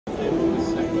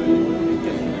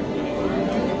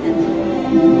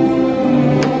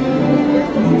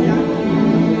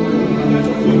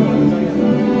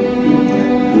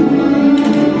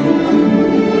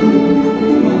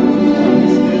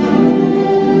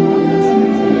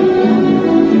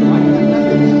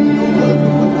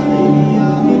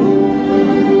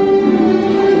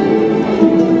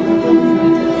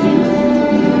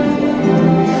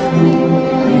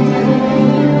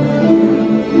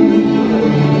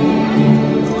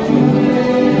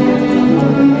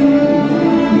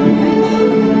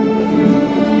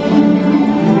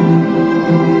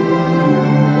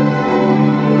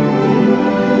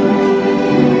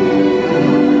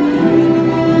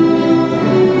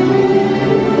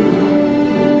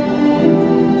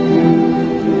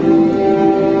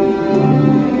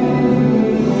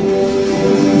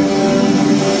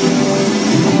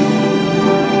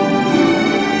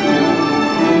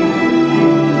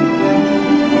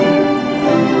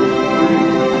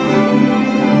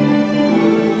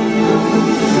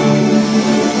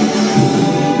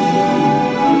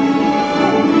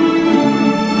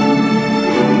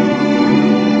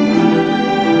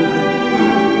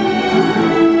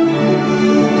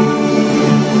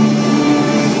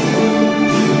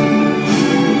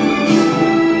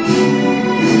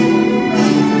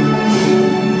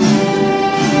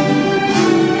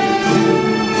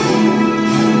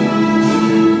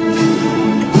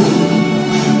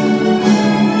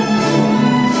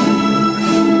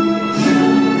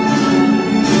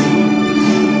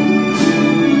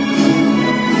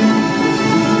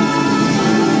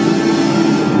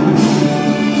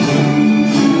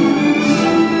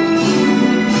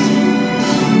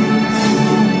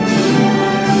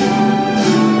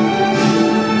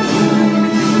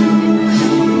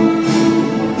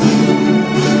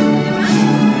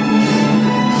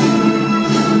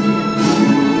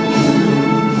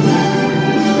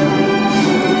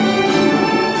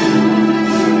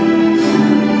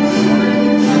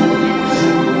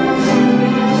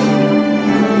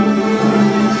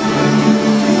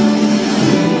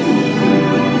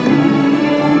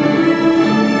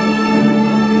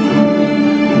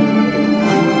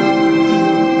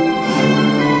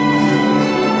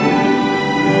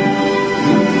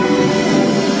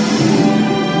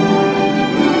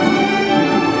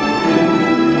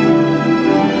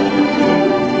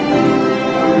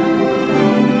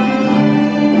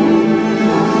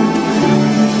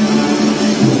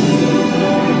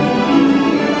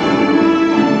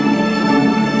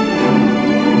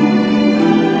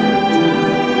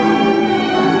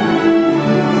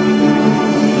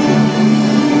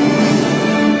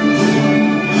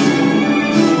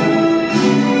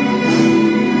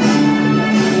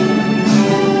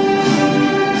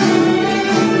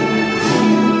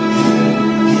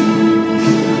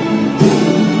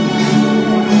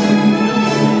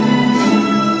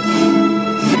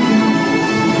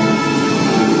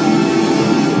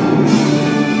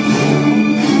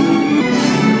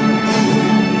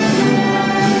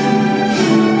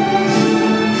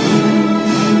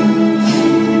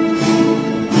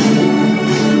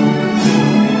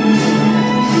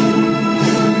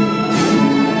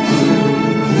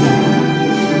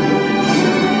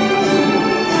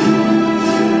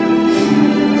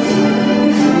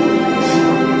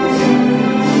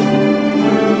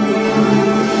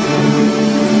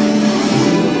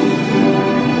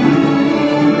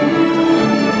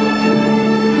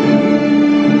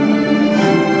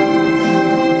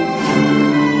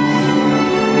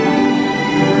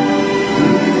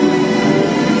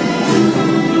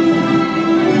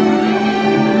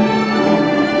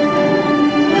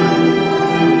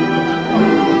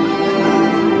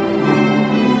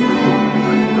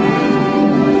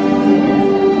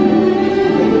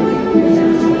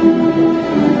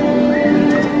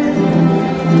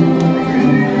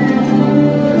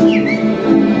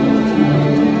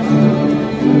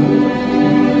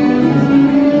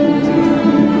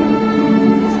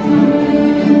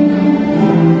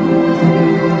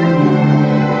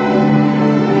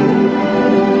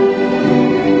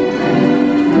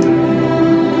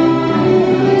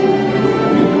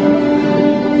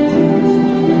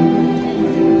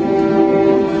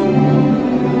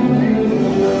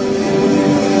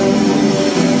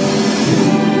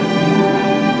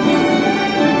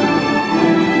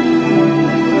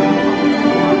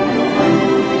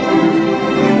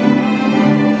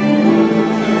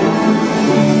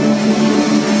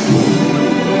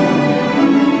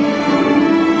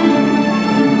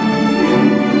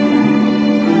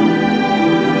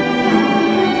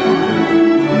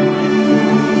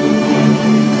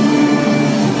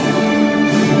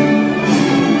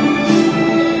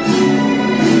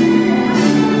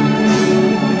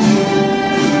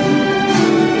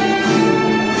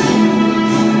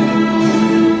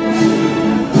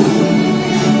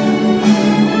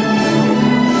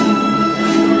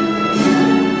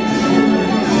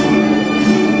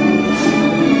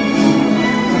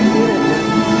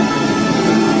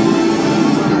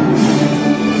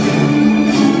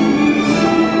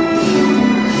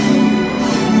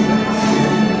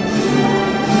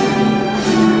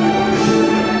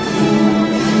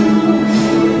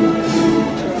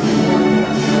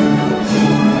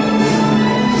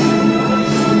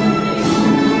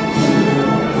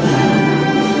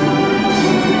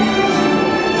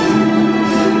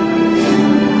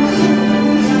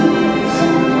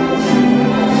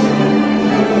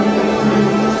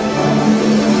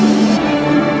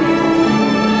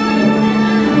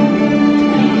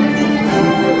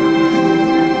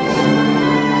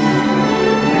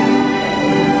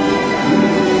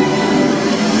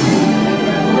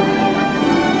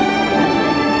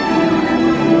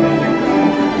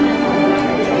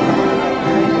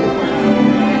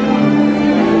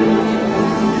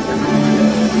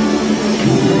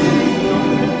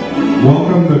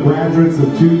graduates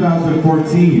of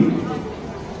 2014.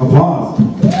 Applause.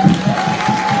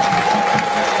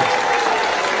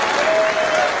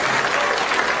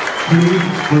 Please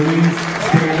remain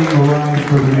standing or rise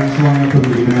for the national anthem of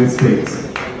the United States.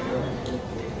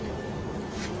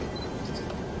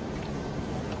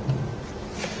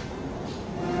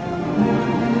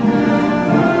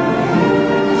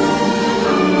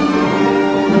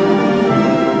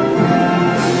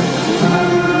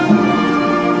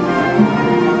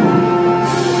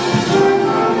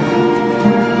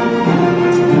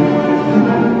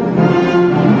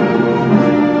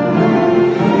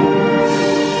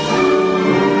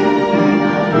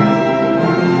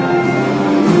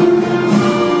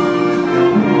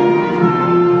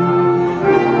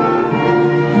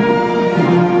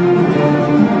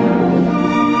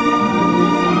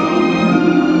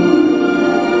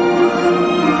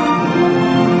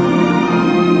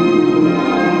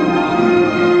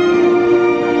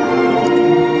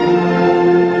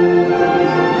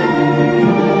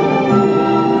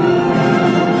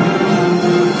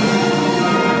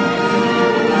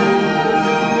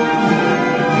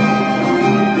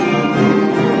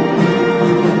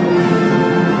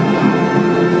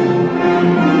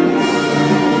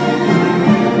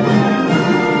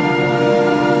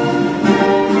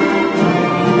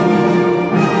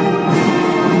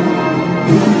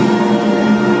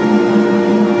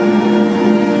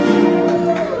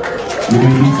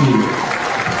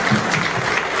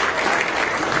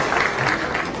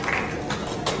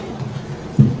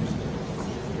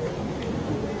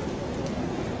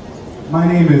 My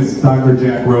name is Dr.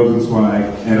 Jack Rosenzweig,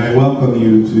 and I welcome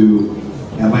you to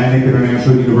Atlantic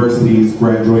International University's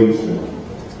graduation.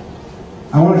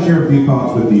 I want to share a few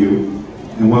thoughts with you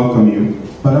and welcome you,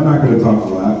 but I'm not going to talk a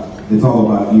lot. It's all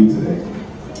about you today.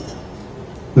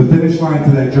 The finish line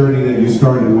to that journey that you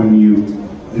started when you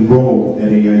enrolled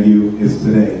at AIU is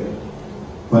today.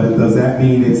 But does that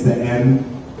mean it's the end?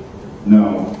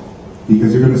 No,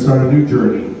 because you're going to start a new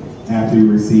journey after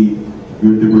you receive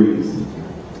your degrees.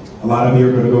 A lot of you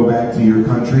are going to go back to your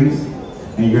countries,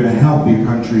 and you're going to help your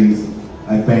countries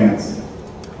advance.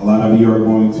 A lot of you are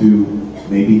going to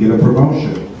maybe get a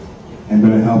promotion, and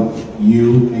going to help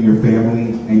you and your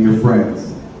family and your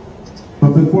friends.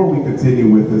 But before we continue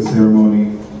with this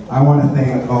ceremony, I want to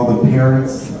thank all the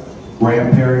parents,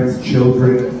 grandparents,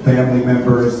 children, family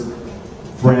members,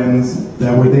 friends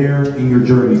that were there in your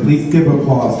journey. Please give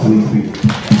applause to these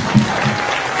people.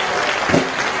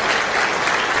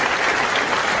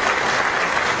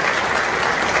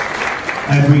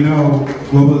 As we know,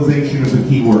 globalization is a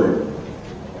key word.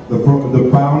 The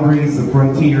boundaries, the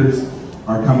frontiers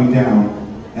are coming down,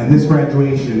 and this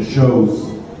graduation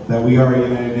shows that we are a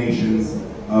United Nations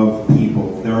of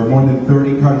people. There are more than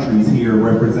 30 countries here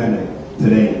represented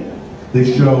today.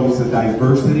 This shows the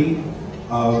diversity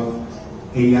of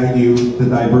AIU, the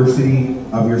diversity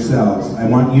of yourselves. I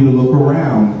want you to look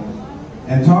around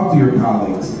and talk to your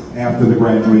colleagues after the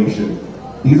graduation.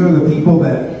 These are the people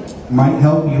that might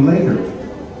help you later.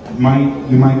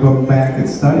 You might go back and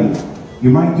study. You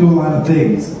might do a lot of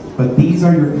things, but these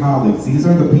are your colleagues. These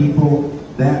are the people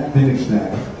that finished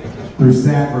that through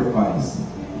sacrifice,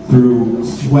 through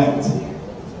sweat,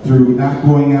 through not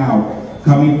going out,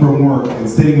 coming from work and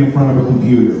sitting in front of a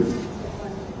computer,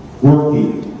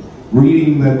 working,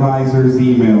 reading the advisor's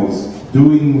emails,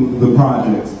 doing the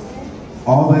projects.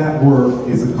 All that work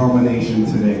is a culmination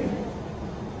today.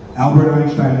 Albert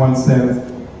Einstein once said,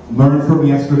 learn from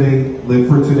yesterday, live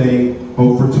for today,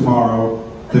 hope for tomorrow.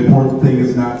 The important thing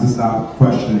is not to stop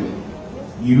questioning.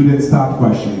 You didn't stop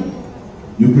questioning.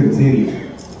 You continue.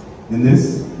 In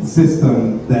this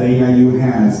system that AIU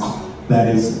has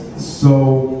that is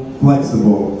so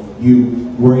flexible,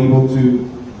 you were able to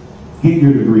get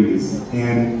your degrees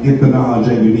and get the knowledge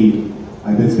that you need.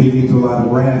 I've been speaking to a lot of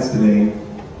grads today,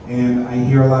 and I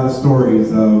hear a lot of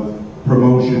stories of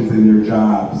promotions in their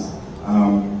jobs,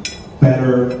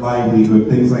 better livelihood,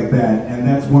 things like that. And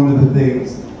that's one of the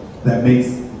things that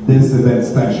makes this event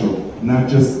special. Not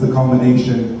just the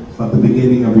culmination, but the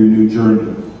beginning of your new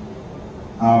journey.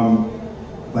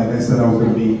 Like I said, I was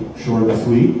going to be short and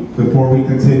sweet. Before we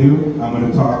continue, I'm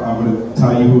going to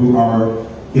tell you who our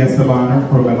guest of honor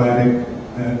from Atlantic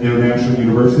International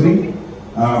University.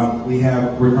 We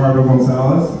have Ricardo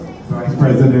Gonzalez, Vice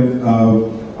President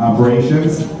of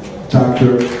Operations,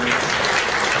 Dr.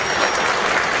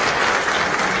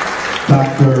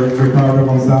 Ricardo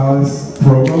Gonzalez,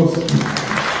 Provost,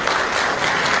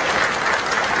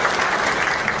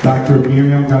 Dr.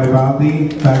 Miriam Garibaldi,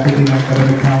 Faculty and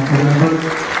Academic Council Member,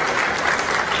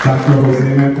 Dr. Jose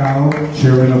Mercado,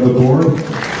 Chairman of the Board,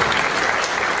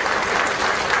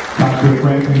 Dr.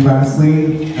 Franklin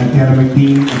Vaseline, Academic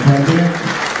Dean and President,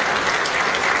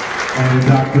 and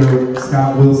Dr.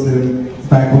 Scott Wilson,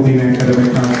 Faculty and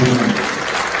Academic Council member.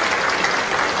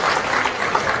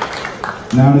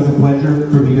 Now it is a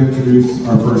pleasure for me to introduce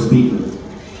our first speaker.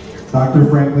 Dr.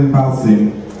 Franklin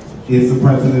Vaseline is the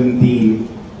President and Dean.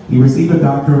 He received a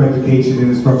Doctor of Education in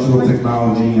Instructional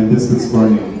Technology and Distance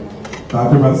Learning.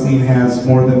 Dr. Vaseline has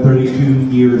more than 32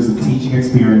 years of teaching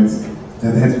experience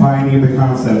and has pioneered the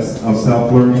concepts of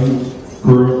self-learning,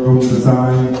 curriculum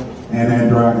design, and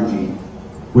andragogy,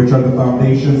 which are the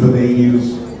foundations of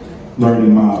AIU's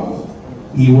learning models.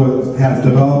 He has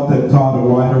developed and taught a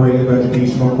wide array of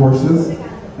educational courses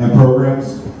and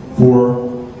programs for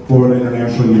Florida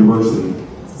International University,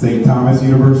 St. Thomas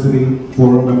University,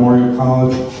 Florida Memorial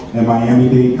College, and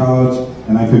Miami-Dade College,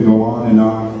 and I could go on and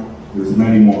on. There's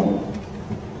many more.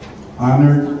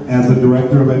 Honored as the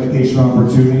Director of Educational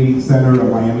Opportunity Center at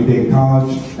Miami-Dade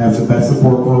College, as the Best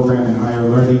Support Program in Higher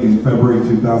Learning in February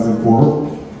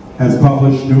 2004, has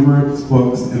published numerous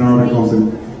books and articles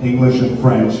in English and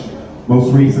French.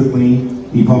 Most recently,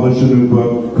 he published a new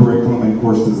book, Curriculum and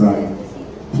Course Design.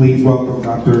 Please welcome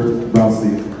Dr.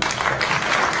 Vaseline.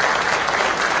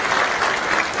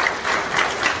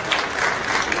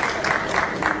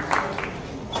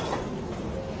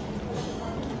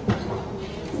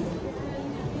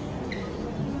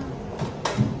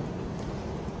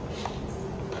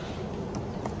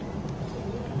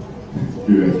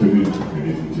 Good afternoon,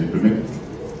 ladies and gentlemen.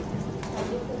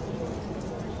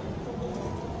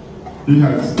 He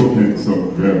has spoken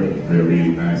some very, very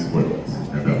nice words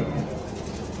about me.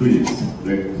 Please,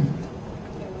 let's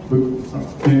put some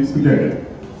things together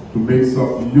to make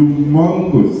some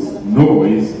humongous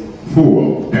noise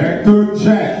for Dr.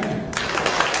 Jack.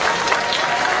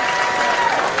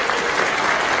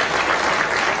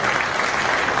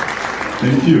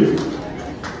 Thank you.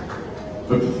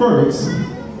 But first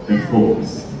and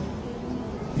foremost,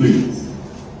 please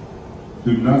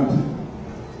do not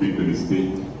make the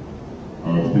mistake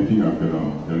of thinking I'm going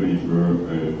to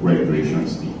deliver a graduation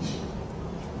speech.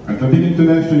 Attending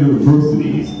International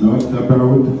University is not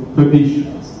about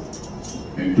traditions.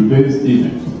 And today's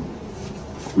event,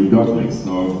 regardless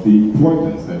of the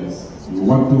importance that is you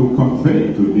want to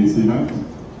convey to this event,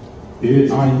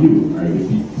 AIU, I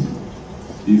repeat,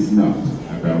 is not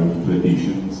about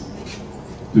traditions.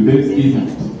 Today's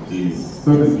event is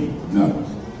certainly not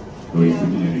going to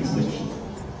be an exception.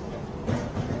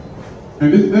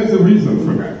 And there's a reason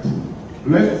for that.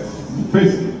 Let's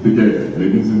face it together,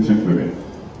 ladies and gentlemen.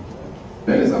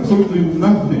 There is absolutely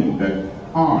nothing that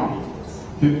I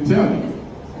can tell you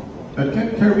that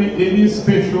can carry any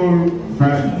special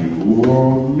value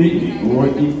or meaning or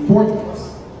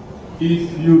importance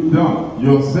if you don't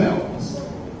yourselves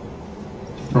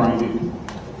find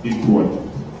it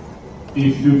important.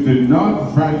 If you do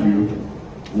not value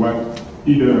what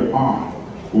either I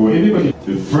or anybody,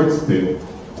 the first step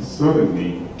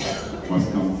certainly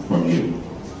must come from you.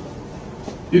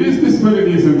 It is this way,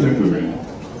 ladies and gentlemen,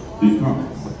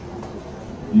 because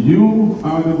you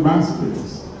are the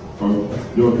masters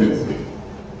of your destiny.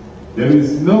 There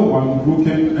is no one who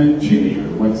can engineer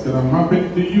what's going to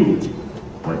happen to you,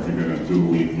 what you're going to do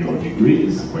with your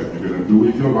degrees, what you're going to do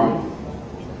with your life,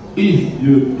 if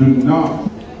you do not.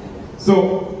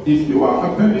 So, if you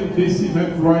are attending this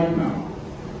event right now,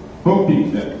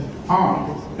 hoping that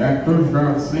I, Dr.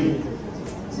 Vaseline,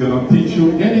 is going to teach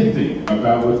you anything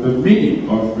about the meaning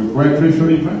of the graduation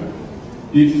event,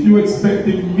 if you're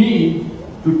expecting me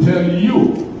to tell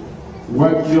you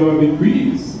what your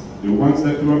degrees, the ones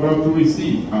that you're about to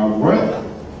receive, are worth,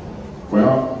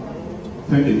 well,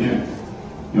 think again.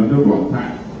 You're on the wrong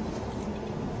path.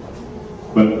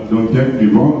 But don't get me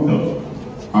wrong though.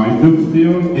 I do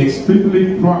feel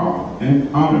extremely proud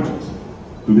and honored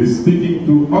to be speaking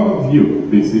to all of you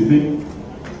this evening.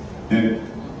 And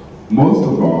most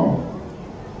of all,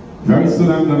 very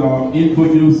soon I'm going to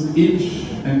introduce each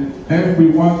and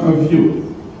every one of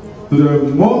you to the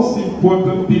most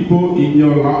important people in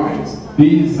your lives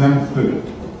this afternoon.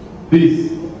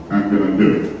 This I'm going to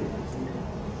do.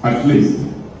 At least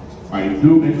I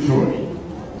do enjoy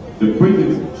the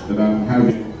privilege that I'm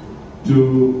having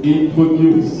to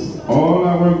introduce all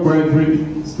our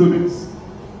graduating students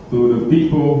to the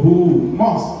people who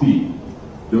must be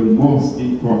the most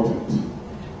important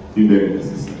in their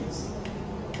existence.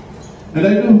 And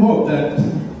I do hope that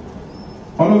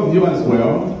all of you as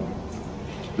well,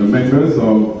 the members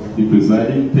of the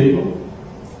presiding table,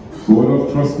 Board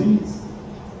of Trustees,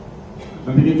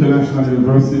 Atlantic International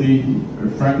University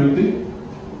faculty,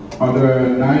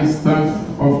 other nice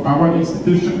staff of our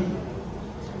institution,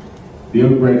 dear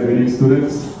graduating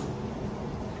students,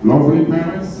 lovely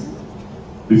parents,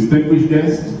 distinguished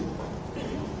guests,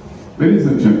 ladies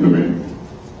and gentlemen,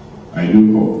 I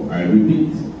do hope, I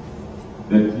repeat,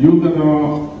 that you're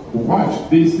gonna watch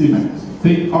this event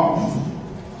take off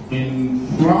in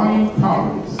flying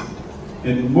colors,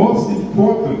 and most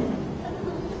importantly,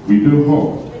 we do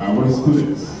hope our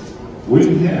students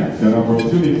will have that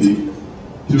opportunity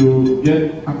to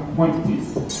get acquainted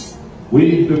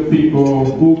with the people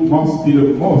who must be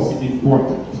the most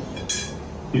important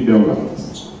in their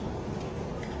lives.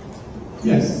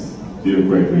 Yes, dear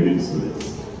graduating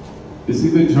students, this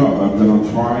is the job I'm going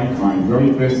to try my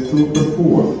very best to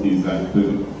perform this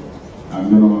afternoon. I'm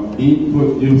going to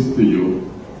introduce to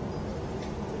you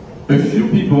a few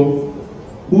people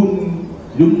who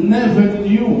you never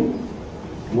knew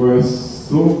were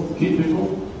so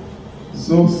capable,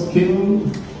 so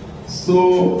skilled,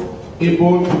 so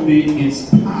able to be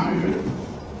inspired.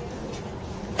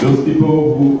 Those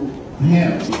people who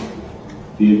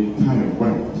have the entire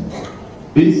world.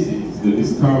 This is the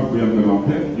discovery I'm going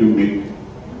to help you make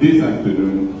this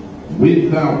afternoon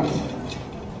without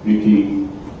making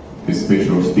a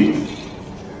special speech.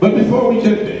 But before we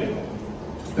get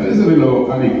there is a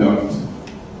little anecdote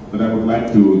that I would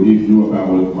like to give you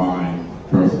about my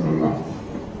personal life.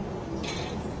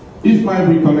 If my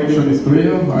recollection is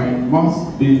clear, I must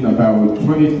have been about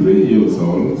 23 years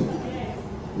old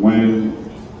when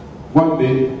one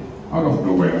day, out of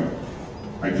nowhere,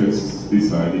 I just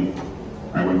decided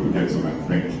I want to get some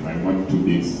adventure. I want to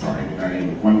be excited. I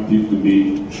wanted to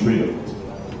be thrilled.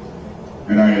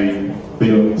 And I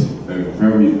built a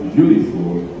very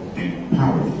beautiful and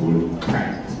powerful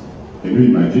kite. Can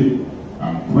you imagine?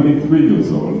 I'm 23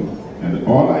 years old, and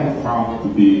all I found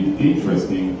to be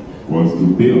interesting was to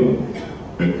build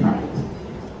a kite.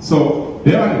 So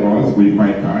there I was with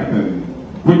my kite, and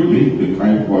quickly the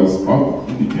kite was up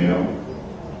in the air,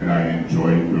 and I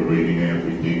enjoyed reading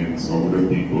everything, and so the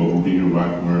people moving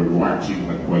around were watching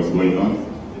what was going on.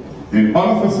 And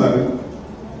all of a sudden,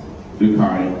 the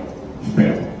kite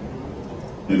fell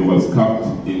and was caught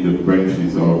in the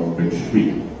branches of a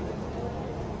tree.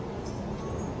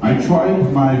 I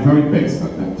tried my very best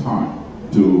at that time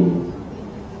to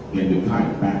get the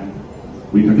kite back.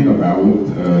 We're talking about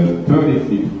 30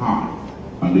 feet high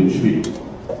on the tree.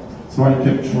 So I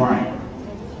kept trying.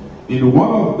 In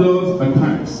one of those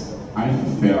attempts, I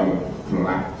fell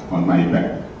flat on my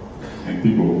back. And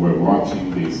people who were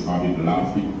watching, they started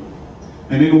laughing.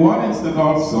 And in one instant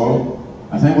also,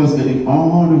 as I was getting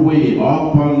all the way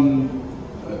up on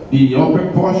the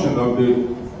upper portion of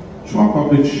the trunk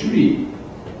of the tree,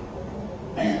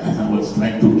 and as I was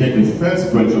trying to get the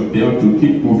first branch up there to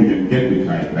keep moving and get the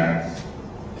kite back,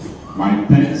 my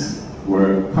pants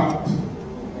were caught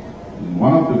in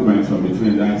one of the branches of the tree,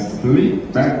 and I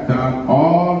slid back down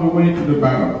all the way to the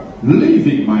bottom,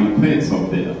 leaving my pants up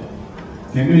there.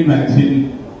 Can you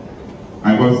imagine?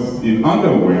 I was in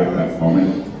underwear at that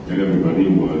moment, and everybody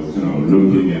was,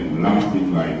 looking and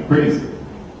laughing like crazy.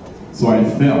 So I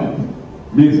fell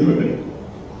miserably.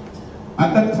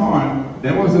 At that time,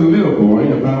 there was a little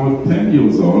boy, about 10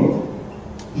 years old.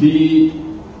 He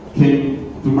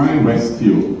came to my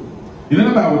rescue. In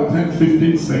about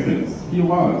 10-15 seconds, he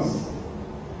was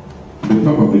at the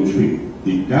top of the tree.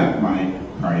 He got my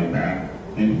kite back,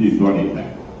 and he brought it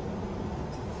back.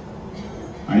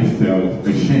 I felt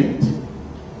ashamed.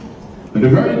 But the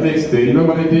very next day, you know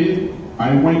what I did?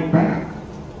 I went back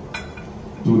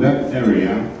to that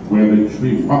area where the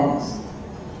tree was.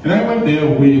 And I went there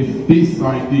with this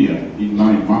idea in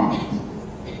my mind,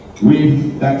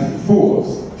 with that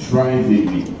force driving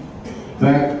me,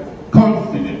 that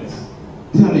confidence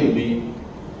telling me,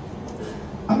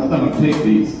 I'm not going to take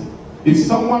this. If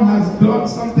someone has done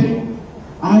something,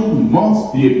 I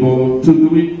must be able to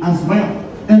do it as well.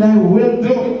 And I will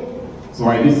do it. So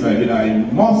I decided I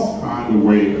must find a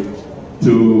way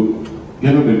to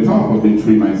get on the top of the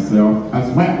tree myself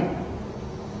as well.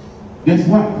 Guess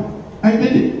what? I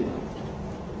did it.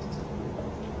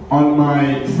 On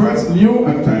my first new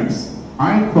attempts,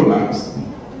 I collapsed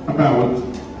about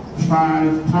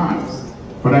 5 times.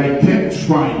 But I kept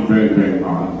trying very, very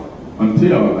hard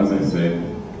until, as I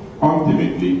said,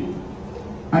 ultimately,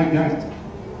 I got it.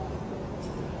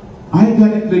 I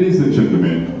got it, ladies and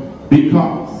gentlemen,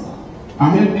 because I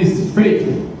had this faith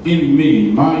in me,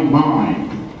 in my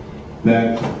mind,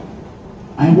 that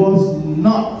I was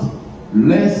not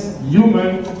less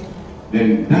human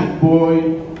than that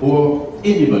boy or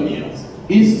anybody else.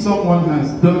 If someone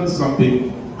has done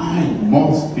something, I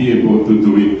must be able to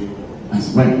do it as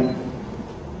well.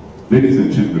 Ladies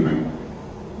and gentlemen,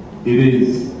 it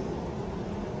is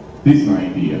this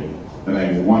idea that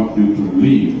I want you to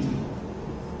live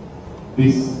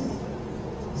this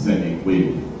setting with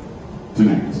you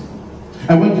tonight.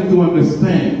 I want you to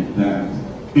understand that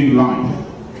in life,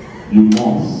 you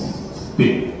must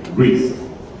take risks.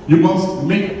 You must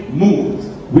make moves.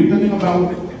 We're talking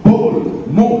about bold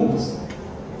moves.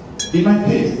 In my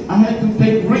case, I had to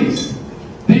take risks.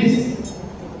 This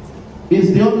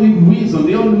is the only reason,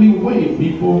 the only way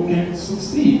people can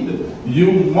succeed.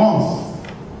 You must,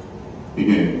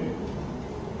 again,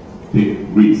 take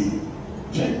risks.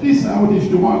 Check this out if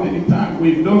you want anytime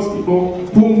with those people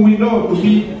whom we know to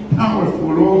be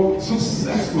powerful or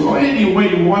successful or any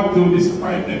way you want to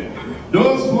describe them.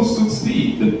 Those who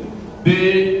succeed,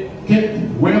 they get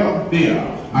where they are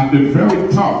at the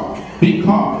very top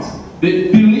because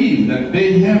they believe that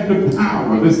they have the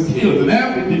power, the skills, and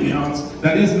everything else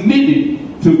that is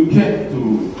needed to get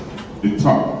to the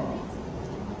top.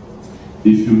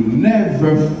 If you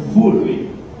never fully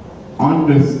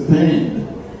understand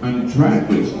and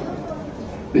graduate,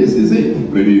 this is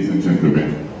it, ladies and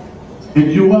gentlemen.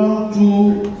 And you are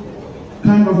to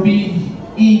kind of be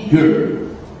eager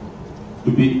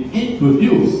to be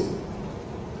introduced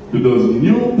to those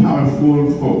new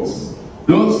powerful folks,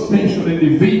 those special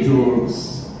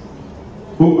individuals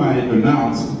whom I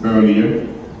announced earlier.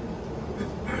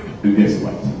 And guess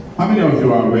what? How many of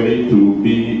you are ready to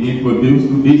be introduced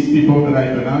to these people that I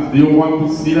announced? Do you want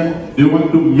to see them? Do you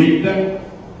want to meet them?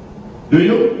 Do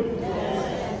you?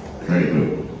 Yes. Very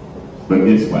good. But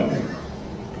guess what?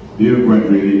 Dear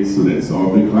graduating students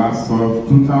of the class of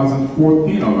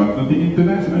 2014 of Atlantic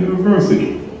International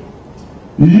University,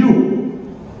 you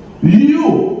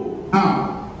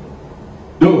are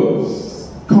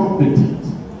those competent,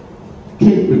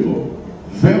 capable,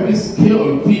 very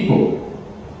skilled people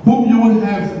whom you would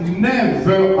have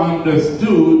never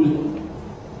understood.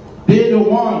 They're the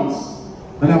ones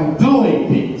that are doing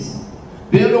things.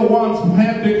 They're the ones who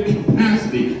have the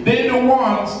capacity. They're the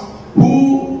ones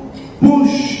who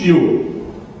push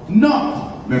you,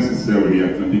 not necessarily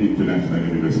at Atlantic International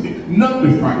University, not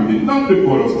the faculty, not the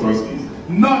board of trustees,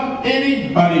 not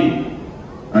anybody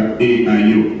at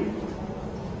AIU.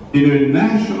 In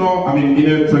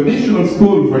a traditional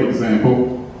school, for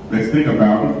example, let's think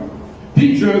about it.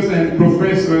 Teachers and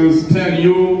professors tell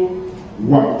you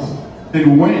what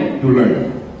and when to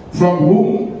learn, from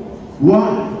whom,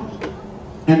 why,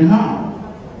 and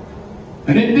how.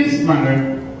 And in this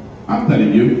manner, I'm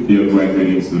telling you, dear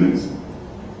graduating students,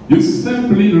 you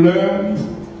simply learn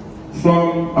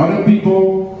from other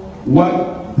people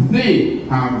what they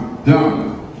have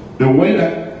done, the way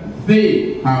that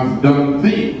they have done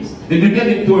things. And you get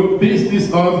into a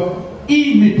business of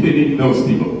imitating those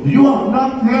people. You are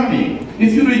not learning.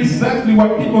 If you do exactly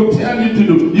what people tell you to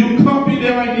do, you copy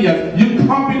their ideas, you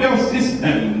copy their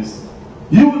systems,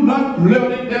 you're not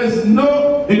learning. There's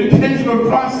no educational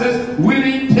process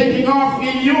really taking off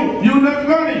in you. You're not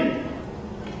learning.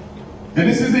 And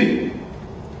this is it.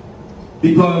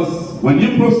 Because when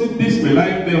you proceed this way,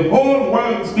 like the whole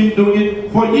world's been doing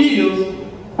it for years,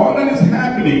 all that is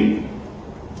happening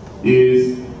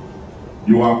is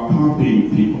you are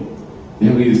copying people.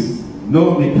 There is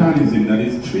no mechanism that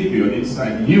is triggered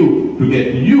inside you to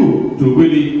get you to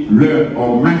really learn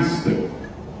or master.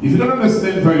 If you don't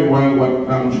understand very well what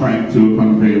I'm trying to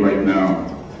convey right now,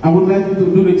 I would like you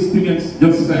to do the experience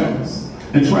yourselves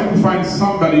and try to find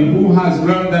somebody who has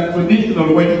learned that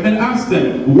traditional way and ask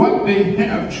them what they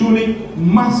have truly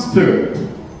mastered.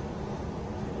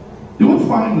 You will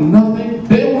find nothing.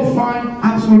 They will find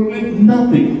absolutely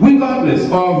nothing, regardless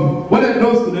of whether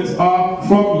those students are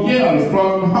from Yale,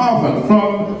 from Harvard,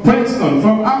 from Princeton,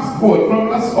 from Oxford, from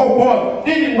La Sorbonne,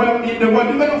 anywhere in the world.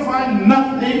 You're going to find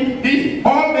nothing if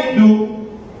all they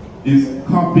do is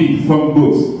copy from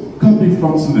books, copy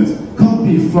from students,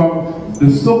 copy from the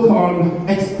so-called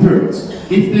experts.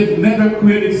 If they've never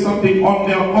created something on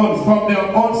their own, from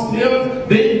their own skills,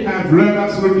 they have learned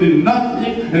absolutely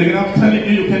nothing. And again, I'm telling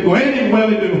you, you can go anywhere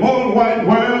in the whole wide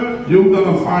world, you're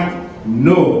going to find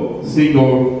no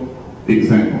single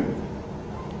example.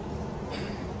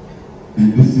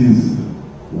 And this is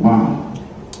why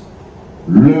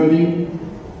learning,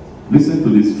 listen to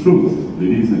this truth,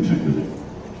 ladies and gentlemen,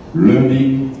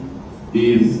 learning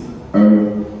is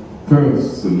a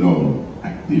personal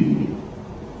activity.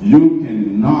 You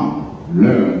cannot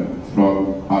learn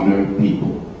from other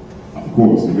people. Of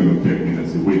course, you're going to tell me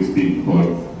that's the way it's been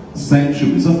for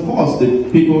centuries. Of course, the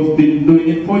people have been doing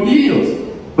it for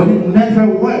years, but it never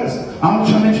works. I'll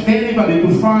challenge anybody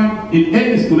to find in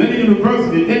any school, any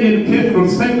university, any educational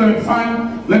center, and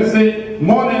find, let's say,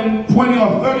 more than 20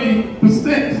 or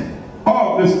 30%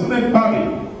 of the student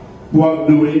body who are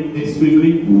doing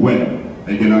extremely well.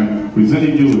 Again, I'm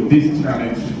presenting you with this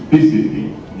challenge this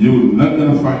evening. you're not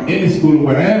going to find any school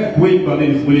where everybody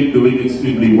is really doing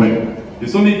extremely well.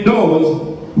 It's only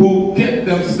those who get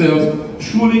themselves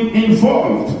truly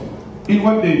involved in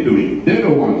what they're doing. They're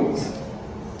the ones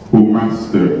who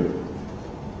master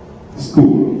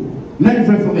school.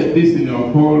 Never forget this in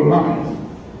your whole life.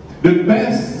 The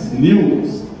best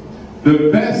news,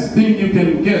 the best thing you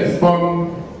can get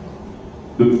from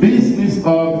the business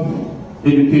of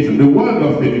education, the world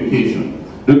of education,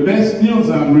 the best news,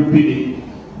 I'm repeating,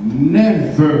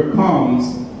 never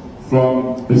comes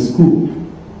from a school.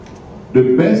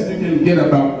 The best you can get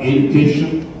about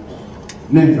education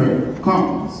never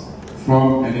comes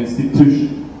from an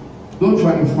institution. Don't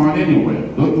try to find anywhere.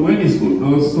 Don't do any school.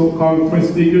 Those so-called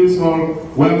prestigious or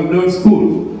well-known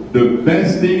schools. The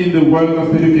best thing in the world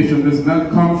of education does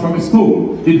not come from a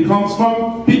school. It comes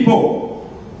from people.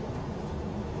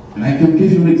 And I can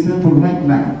give you an example right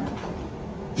now.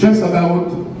 Just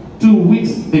about 2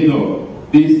 weeks ago,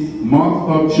 this month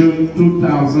of June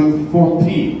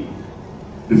 2014,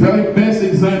 the very best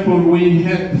example we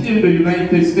had here in the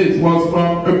United States was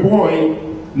from a boy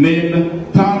named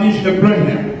Tanish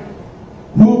Abraham,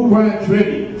 who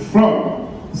graduated from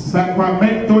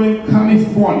Sacramento in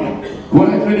California,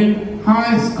 graduating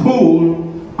high school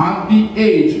at the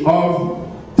age of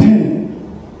 10.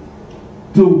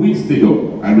 2 weeks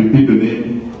ago, I repeat the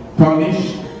name,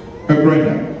 Tanish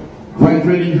Abraham,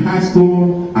 graduating high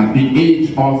school at the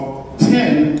age of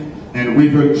 10 and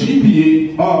with a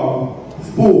GPA of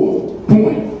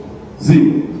 4.0,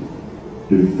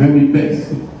 the very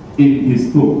best in his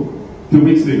school. 2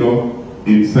 weeks ago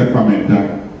in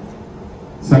Sacramento,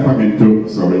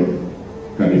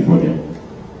 California.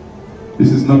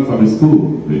 This is not from a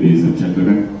school, ladies and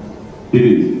gentlemen. It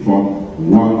is from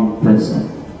one person.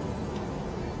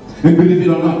 And believe it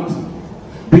or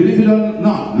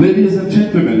not, ladies and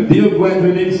gentlemen, dear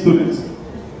graduating students,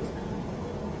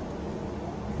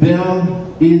 there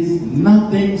is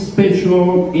nothing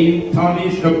special in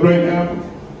Tanish Abraham,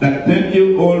 that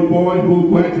 10-year-old boy who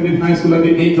graduated high school at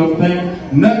the age of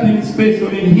 10, nothing special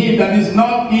in him that is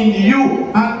not in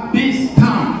you at this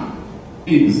time.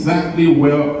 Exactly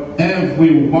where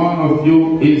every one of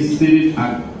you is sitting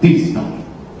at this time.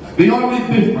 The only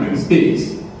difference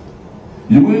is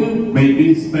you will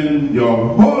maybe spend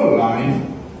your whole life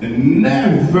and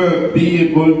never be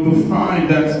able to find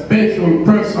that special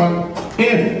person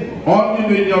if all you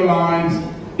do in your lives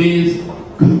is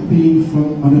copying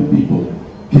from other people,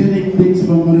 getting things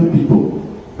from other people,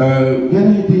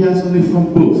 getting ideas only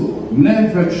from books.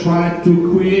 Never try to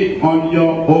create on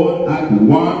your own at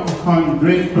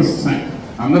 100%.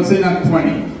 I'm not saying at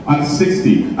 20, at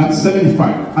 60, at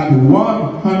 75, at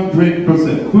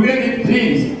 100%. Creating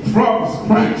things from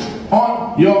scratch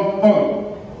on your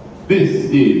own. This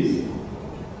is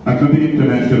Atlantic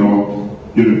International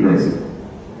University.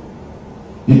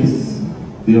 Yes,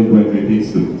 dear graduating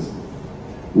students.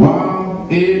 While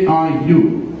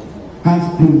AIU has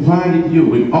provided you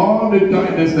with all the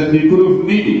guidance that you could have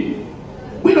needed,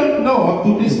 we don't know up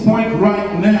to this point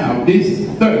right now, this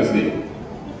Thursday,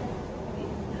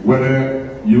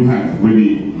 whether you have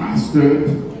really mastered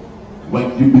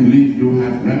what you believe you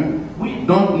have done. We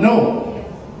don't know.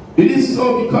 It is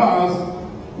so because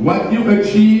what you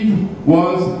achieved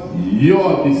was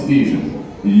your decision,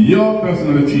 your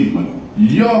personal achievement,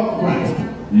 your craft,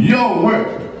 your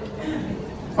work.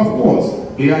 Of course,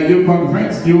 AIU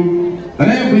convinced you that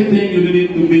everything you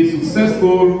needed to be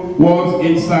successful was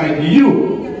inside you.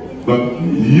 But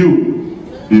you,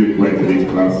 dear graduating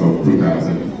class of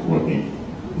 2014,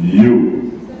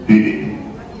 you did it.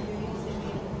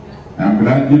 I'm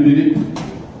glad you did it.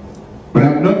 But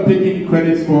I'm not taking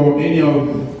credit for any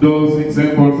of those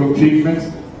examples of achievements,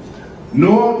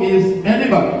 nor is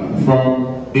anybody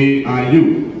from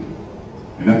AIU.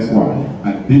 And that's why,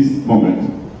 at this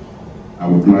moment, I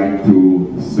would like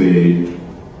to say,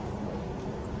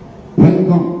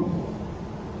 welcome.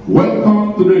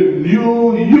 Welcome to the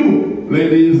new you,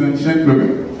 ladies and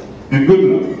gentlemen. And good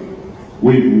luck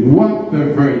with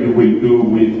whatever you will do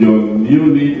with your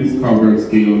newly discovered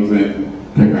skills and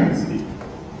capacity.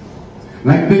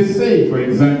 Like they say, for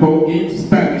example, in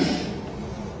Spanish,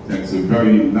 that's a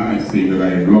very nice thing that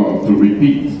I love to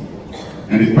repeat.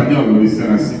 En español lo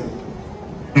dicen así.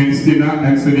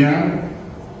 Enseñar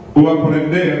o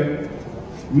aprender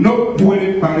no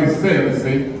puede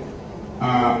parecerse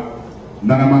a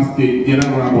nada más que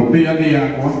llenar una botella de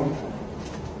agua,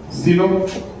 sino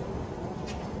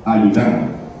ayudar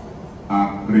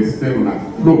a crecer una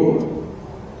flor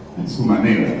en su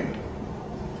manera.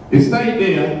 Esta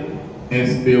idea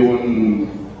es de un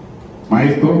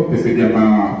maestro que se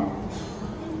llama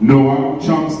Noam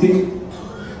Chomsky,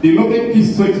 Y lo que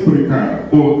quiso explicar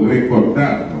o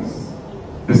recordarnos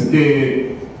es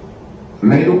que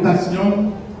la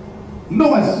educación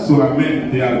no es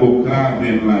solamente algo clave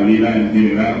en la vida en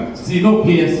general, sino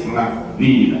que es la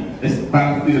vida, es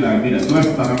parte de la vida, no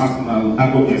es nada más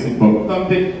algo que es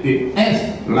importante, que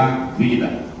es la vida.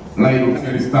 La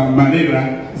educación de esta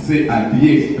manera se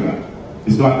adiestra.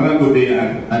 Estoy hablando de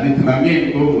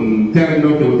adiestramiento, un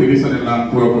término que utilizan en la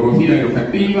antropología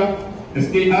educativa. Es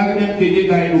que alguien que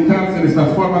llega a educarse de esta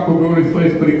forma como lo estoy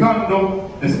explicando,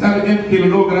 es alguien que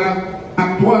logra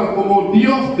actuar como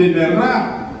Dios de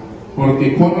verdad.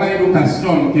 Porque con la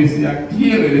educación que se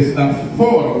adquiere de esta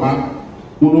forma,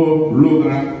 uno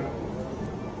logra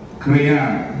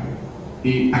crear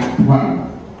y actuar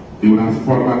de una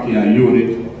forma que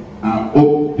ayude a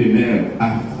obtener,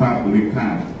 a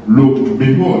fabricar lo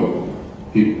mejor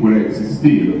que pueda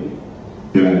existir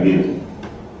de la vida.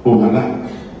 Ojalá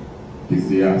que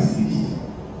sea así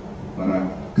para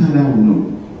cada uno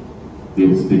de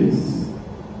ustedes,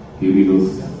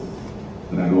 queridos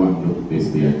graduando de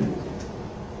este año.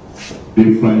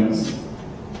 Dear friends,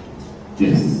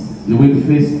 yes, you will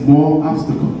face more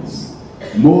obstacles,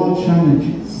 more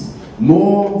challenges,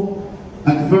 more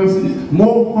adversities,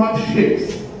 more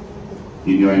hardships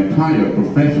in your entire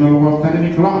professional or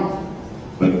academic life.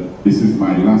 But this is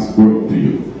my last word to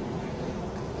you.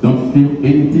 Don't feel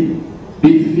anything.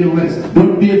 Be fearless.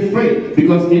 Don't be afraid,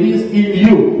 because it is in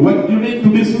you. What you need to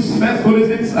be successful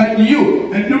is inside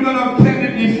you. And you're going to get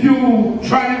it if you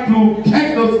try to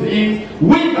catch those things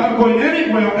without going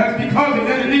anywhere. That's because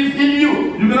it is in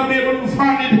you. You're going to be able to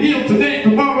find it here today,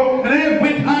 tomorrow, and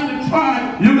every time you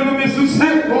try, you're going to be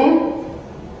successful.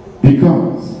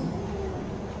 Because,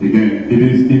 again, it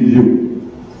is in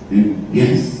you. And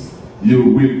yes, you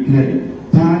will get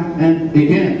it time and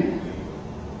again.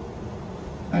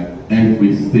 At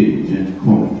every stage and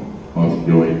point of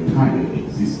your entire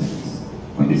existence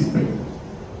on this earth.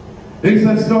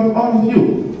 Except of all of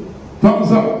you,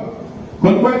 thumbs up,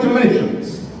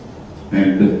 congratulations,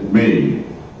 and may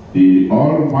the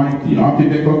Almighty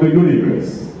Architect of the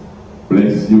universe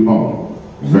bless you all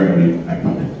very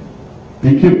abundantly.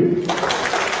 Thank you.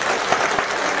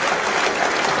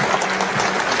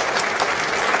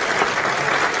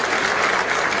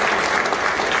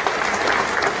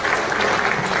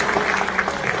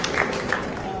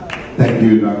 Thank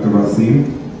you, Dr. Rasim.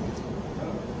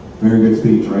 Very good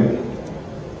speech, right?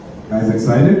 Guys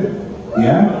excited?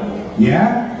 Yeah?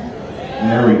 Yeah?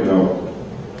 There we go.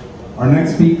 Our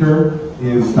next speaker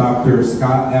is Dr.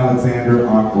 Scott Alexander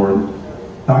Ockburn.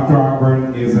 Dr.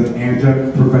 Ockburn is an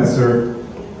adjunct professor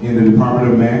in the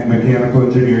Department of Mechanical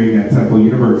Engineering at Temple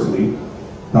University.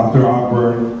 Dr.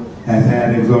 Ockburn has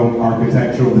had his own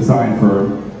architectural design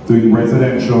firm doing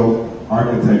residential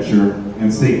architecture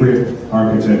and sacred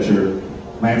architecture,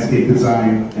 landscape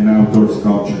design, and outdoor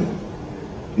sculpture.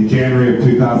 In January of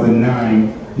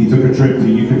 2009, he took a trip to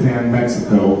Yucatan,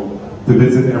 Mexico to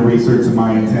visit and research the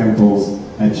Mayan temples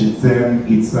at Chichen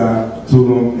Itza,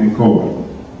 Tulum, and Coa.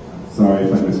 Sorry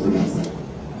if I mispronounced that.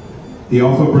 He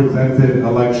also presented a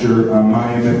lecture on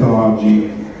Mayan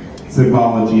mythology,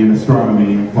 symbology, and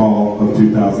astronomy in fall of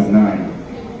 2009.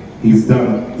 He's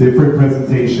done different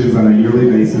presentations on a yearly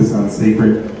basis on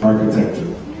sacred architecture.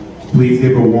 Please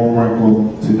give a warm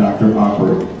welcome to Dr.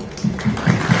 Ockburn.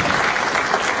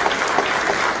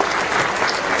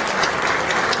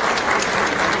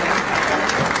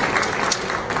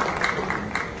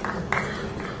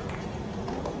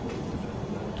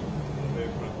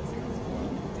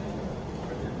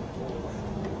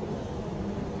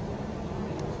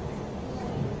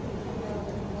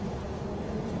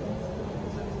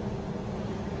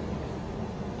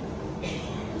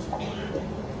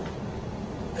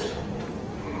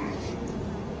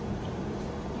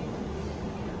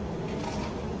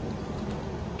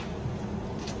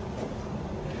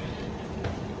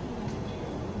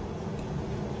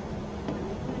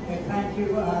 Thank you,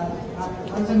 Dr.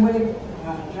 Rosenwig,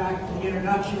 Jack, for the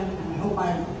introduction, and I hope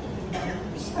I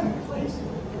please.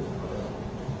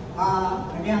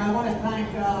 Again, I want to thank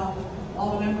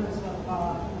all the members of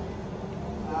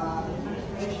the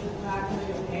administration and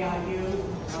faculty of AIU,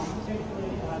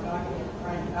 particularly Dr.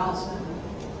 Frank Balson,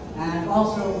 and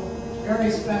also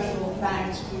very special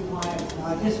thanks to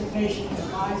my dissertation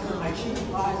advisor, my chief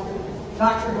advisor,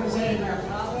 Dr. Jose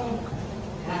Mercado,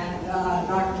 and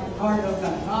Dr. Ricardo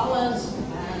Gonzalez,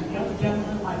 and the other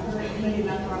gentleman, my first committee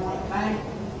member, I want to thank.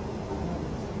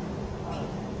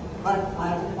 But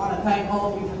I want to thank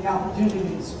all of you for the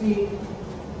opportunity to speak.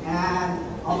 And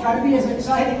I'll try to be as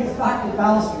exciting as Dr.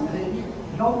 Balson.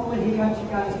 Hopefully he got you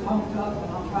guys pumped up,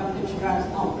 and I'll try to get you guys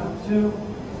pumped up too.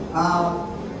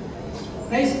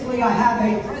 basically, I have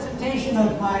a presentation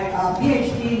of my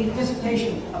PhD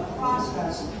dissertation, a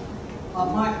process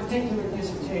of my particular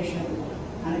dissertation.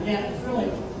 And again, it's really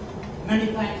many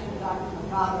thanks to Dr.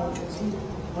 Mercado, because he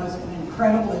was an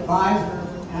incredible advisor,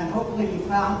 and hopefully you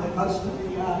found that most of the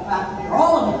faculty, or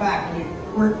all of the faculty,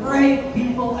 were great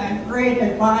people and great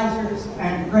advisors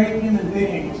and great human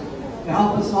beings to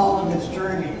help us all on this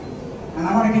journey. And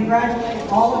I want to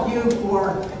congratulate all of you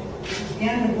for the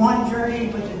end of one journey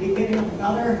with the beginning of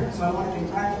another. So I want to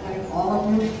congratulate all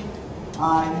of you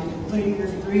in completing your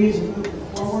degrees and moving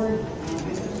forward. I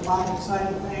think there's a lot of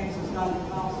exciting things, as Dr.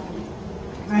 Carlson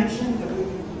mentioned, that we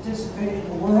can participate in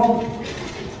the world.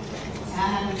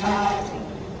 And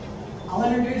I'll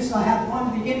introduce, I have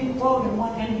one beginning quote and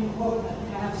one ending quote. I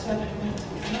think I have 7 minutes.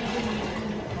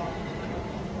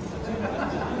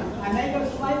 I may go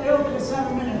slightly over the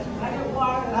 7 minutes. When I get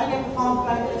wired and I get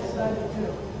pumped, I get excited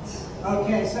too.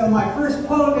 Okay, so my first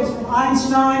quote is from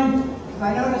Einstein.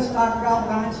 I noticed Dr.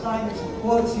 Albert Einstein, there's some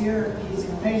quotes here. He's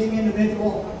an amazing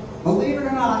individual. Believe it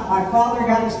or not, my father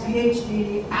got his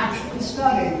PhD actually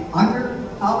studying under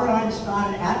Albert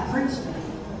Einstein at Princeton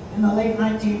in the late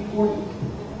 1940s.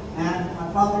 And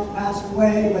my father passed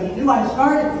away, but he knew I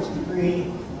started this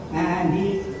degree, and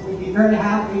he would be very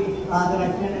happy that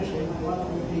I finished it. My mother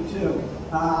would be too.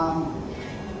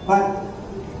 But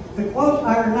the quote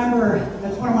I remember,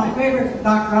 that's one of my favorites from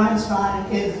Dr. Einstein,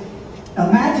 is,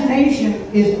 "Imagination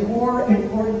is more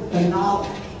important than knowledge."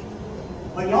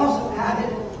 But he also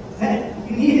added that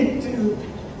you needed to,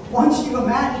 once you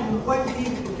imagined what you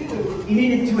needed to do, you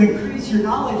needed to increase your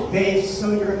knowledge base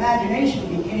so your imagination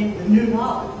became the new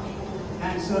knowledge.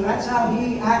 And so that's how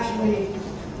he actually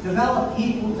developed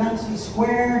E equals MC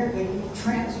squared. That he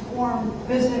transformed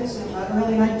physics in the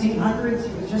early 1900s.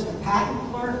 He was just a patent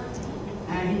clerk.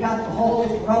 And he got the whole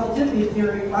relativity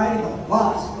theory riding a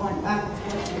bus going back and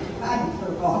forth to the patent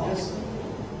clerk office.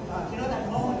 You know that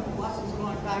moment of buses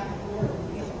going back and forth?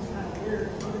 It's kind of weird.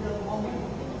 Moment.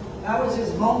 That was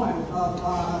his moment of,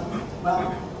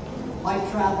 well,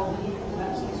 light travel, E equals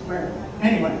MC squared.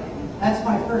 Anyway, that's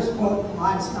my first quote from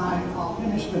Einstein. I'll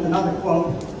finish with another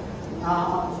quote.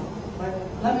 But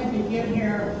let me begin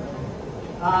here.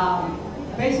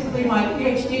 Basically, my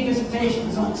PhD dissertation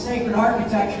is on sacred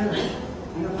architecture.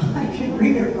 And if I can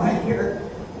read it right here.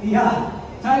 The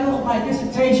title of my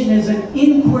dissertation is An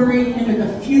Inquiry into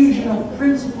the Fusion of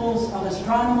Principles of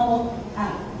Astronomical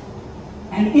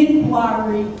An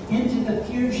inquiry into the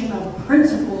fusion of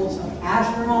principles of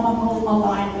astronomical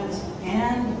alignments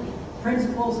and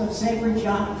principles of sacred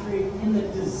geometry in the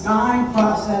design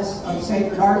process of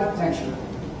sacred architecture.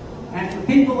 And for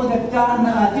people that have done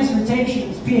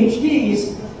dissertations,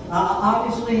 PhDs,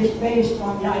 obviously it's based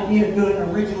on the idea of doing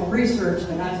original research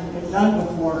that hasn't been done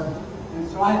before. And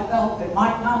so I felt that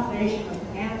my combination of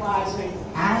analyzing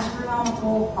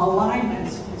astronomical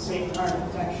alignments in sacred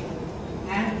architecture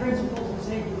and principles of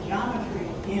sacred geometry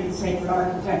in sacred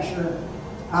architecture.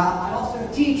 I also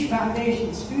teach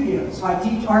foundation studios, so I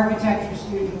teach architecture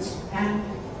students and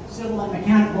civil and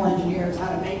mechanical engineers how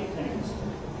to make things.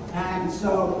 And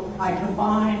so I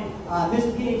combined, this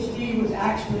PhD was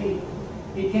actually,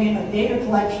 became a data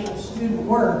collection of student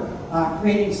work,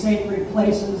 creating sacred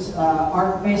places,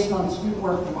 based on student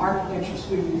work from architecture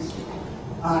students,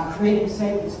 creating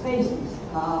sacred spaces,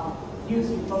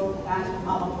 using both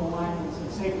astronomical alignments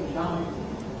and sacred geometry.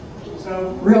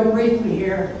 So real briefly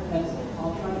here, as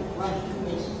I'll try to rush through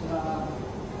this.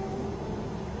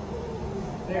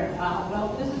 There.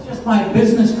 Well, this is just my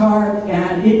business card,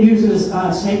 and it uses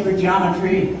sacred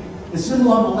geometry. The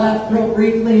symbol on the left, real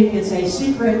briefly, it's a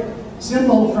secret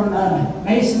symbol from the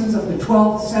Masons of the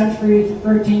 12th century to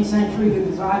 13th century who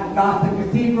designed the Gothic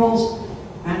cathedrals.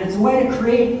 And it's a way to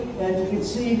create, as you can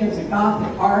see, there's a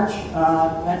Gothic arch.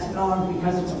 That's known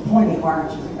because it's a pointed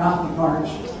arch, it's a Gothic arch,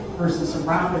 versus a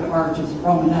rounded arch, it's a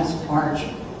Romanesque arch.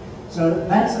 So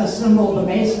that's a symbol the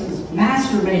Masons,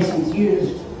 master Masons,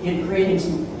 used in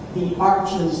creating the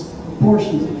arches, the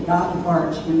portions of the Gothic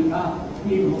arch in the Gothic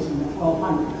cathedrals in the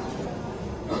 1200s.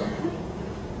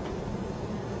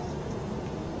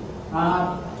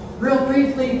 Real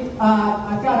briefly,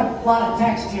 I've got a lot of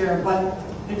text here, but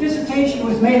the dissertation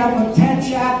was made up of 10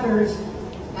 chapters,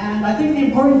 and I think the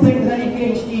important thing with any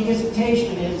PhD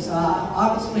dissertation is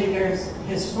obviously there's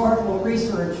historical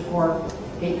research or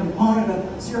a component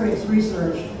of serious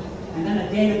research, and then a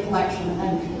data collection, and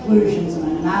then conclusions and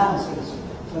an analysis.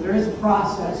 So there is a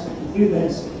process to do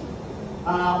this.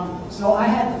 So I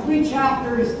had 3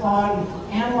 chapters on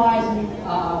analyzing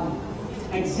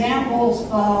examples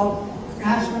of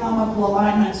astronomical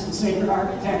alignments in sacred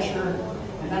architecture,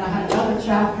 and then I had another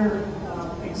chapter,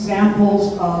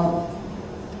 examples of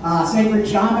sacred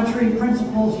geometry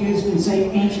principles used in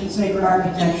ancient sacred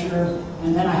architecture,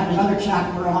 and then I had another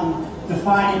chapter on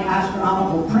defining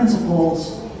astronomical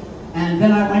principles, and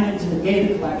then I went into the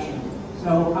data collection.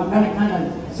 So I'm going to kind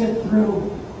of zip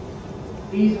through.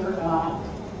 These are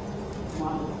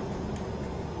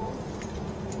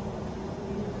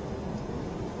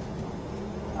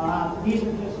these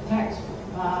are just text.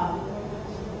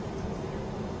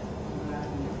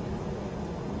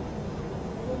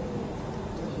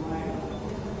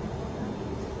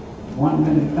 1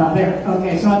 minute. There.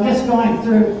 Okay, so I'm just going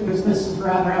through, because this is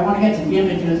rather, I want to get to the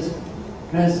images,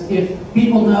 because if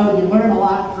people know you learn a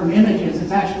lot from images,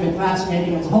 it's actually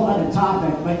fascinating. It's a whole other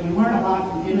topic, but you learn a lot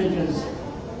from images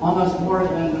almost more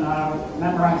than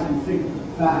memorizing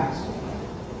figurative facts.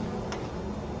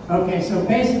 Okay, so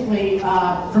basically,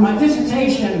 for my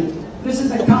dissertation, this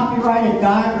is a copyrighted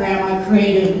diagram I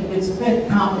created. It's a bit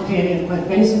complicated, but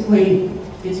basically,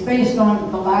 it's based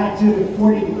on the latitude of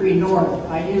 40 degrees north.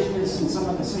 I use this in some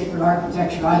of the sacred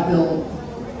architecture I build.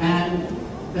 And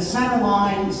the center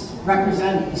lines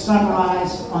represent the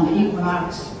sunrise on the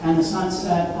equinox and the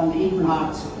sunset on the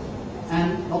equinox.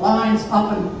 And the lines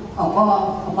up and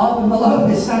above and below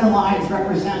the center lines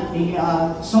represent the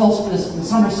solstice, the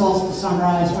summer solstice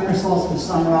sunrise, winter solstice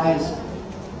sunrise,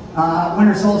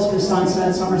 winter solstice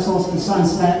sunset, summer solstice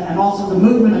sunset, and also the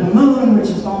movement of the moon, which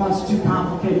is almost too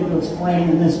complicated to explain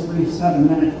in this brief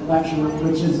 7-minute lecture,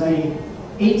 which is a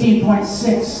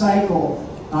 18.6 cycle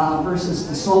versus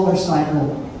the solar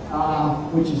cycle,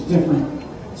 which is different.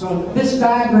 So this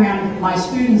diagram, my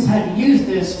students had to use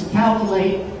this to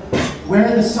calculate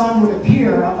where the sun would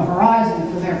appear on the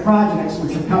horizon for their projects,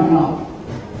 which are coming up.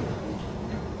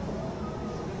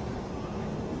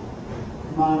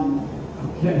 Come on.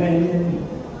 Okay.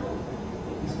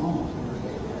 It's almost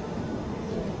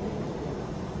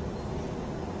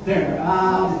there.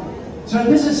 So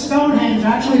this is Stonehenge.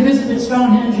 I actually visited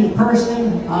Stonehenge in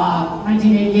person,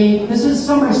 1988. This is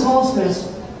summer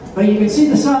solstice, but you can see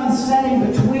the sun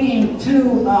setting between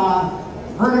two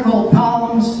vertical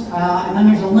columns, and then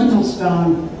there's a lintel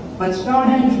stone. But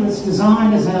Stonehenge was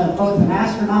designed as both an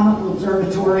astronomical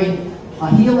observatory,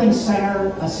 a healing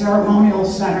center, a ceremonial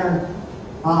center.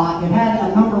 It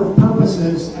had a number of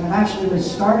purposes, and it actually was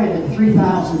started at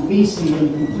 3000 BC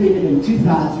and completed in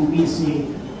 2000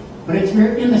 BC. But if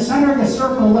you're in the center of the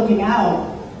circle looking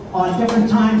out on different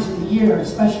times of the year,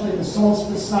 especially the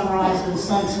solstice sunrises,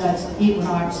 sunsets, the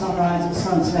equinox sunrises,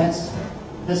 sunsets,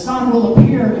 the sun will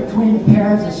appear between the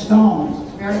pairs of stones.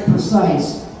 It's very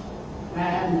precise.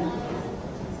 And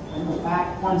I'll go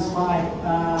back one slide.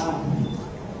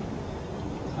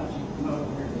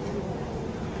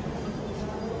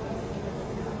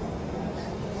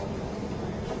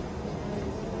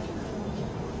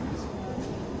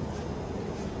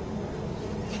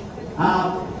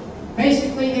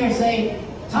 Basically, there's a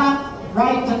top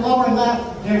right to lower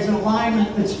left, there's an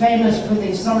alignment that's famous for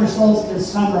the summer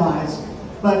solstice sunrise.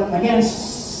 But again,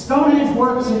 Stonehenge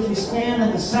works if you stand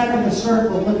in the center of the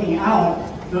circle looking out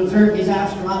to observe these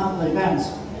astronomical events.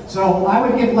 So I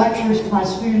would give lectures to my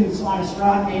students on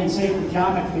astronomy and sacred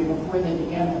geometry before they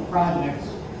began the projects.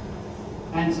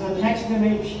 And so the next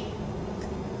image.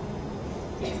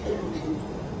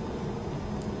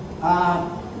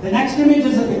 The next image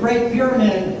is of the Great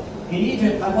Pyramid in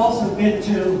Egypt I've also been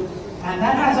to, and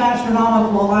that has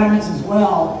astronomical alignments as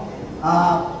well.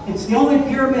 It's the only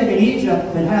pyramid in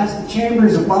Egypt that has the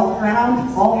chambers above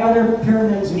ground. All the other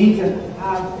pyramids in Egypt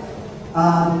have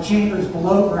the chambers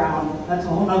below ground. That's a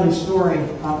whole other story,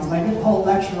 because I did a whole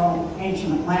lecture on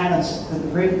ancient Atlantis, that the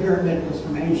Great Pyramid was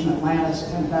from ancient Atlantis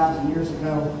 10,000 years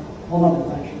ago. Whole other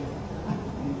lecture.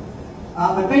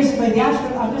 But basically,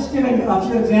 I'm just giving a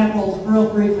few examples real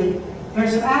briefly.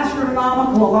 There's some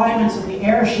astronomical alignments of the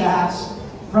air shafts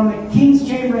from the King's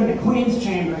Chamber and the Queen's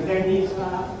Chamber. There are these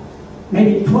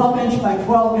maybe 12-inch by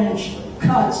 12-inch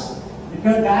cuts that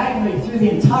go diagonally through the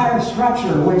entire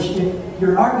structure, which, if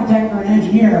you're an architect or an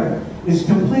engineer, is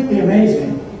completely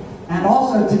amazing. And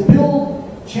also, to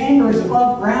build chambers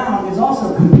above ground is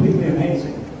also completely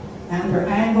amazing. And they're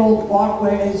angled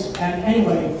walkways, and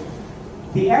anyway,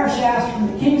 the air shafts from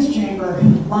the King's Chamber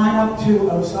line up to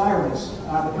Osiris,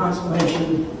 the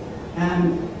constellation,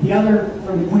 and the other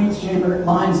from the Queen's Chamber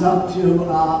lines up to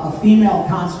a female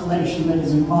constellation that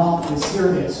is involved with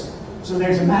Sirius. So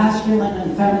there's a masculine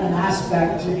and feminine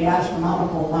aspect to the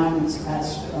astronomical alignments at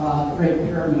the Great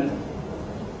Pyramid.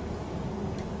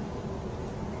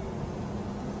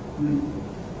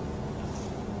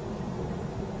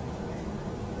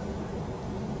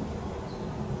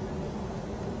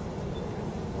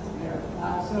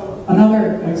 So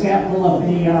another example of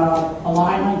the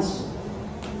alignments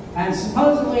And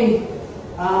supposedly,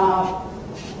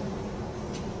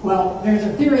 well, there's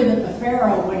a theory that the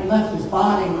pharaoh, when he left his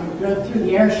body, would go through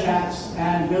the air shafts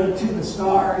and go to the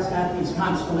stars at these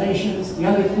constellations. The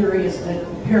other theory is that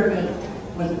the pyramid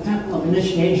was a temple of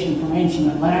initiation from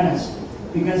ancient Atlantis,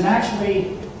 because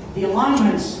actually the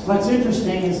alignments, what's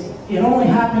interesting is it only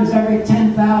happens every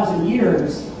 10,000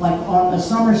 years. Like on the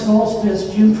summer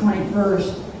solstice, June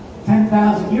 21st,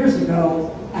 10,000 years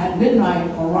ago, at midnight,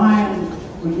 Orion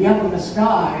would be up in the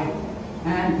sky,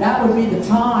 and that would be the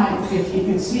time, if you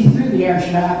could see through the air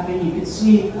shaft, that you could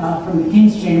see from the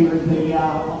King's Chamber the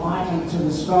alignment to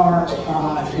the star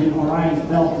in Orion's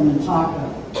belt in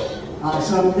Mintaka.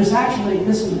 So this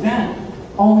event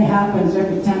only happens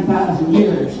every 10,000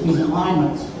 years, these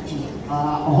alignments, which is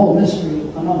a whole mystery,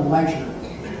 another lecture.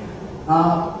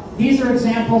 These are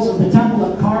examples of the Temple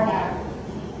of Karnak.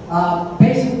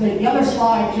 Basically, the other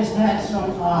slide just has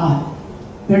some,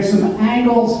 there's some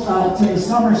angles to the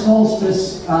summer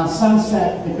solstice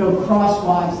sunset that go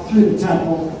crosswise through the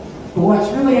temple. But what's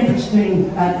really interesting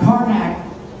at Karnak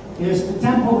is the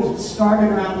temple was started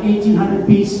around 1800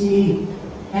 BC,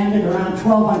 ended around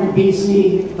 1200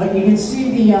 BC, but you can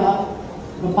see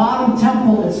the bottom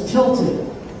temple is tilted.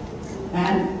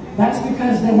 And that's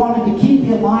because they wanted to keep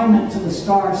the alignment to the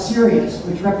star Sirius,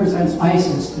 which represents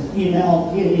Isis, the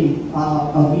female deity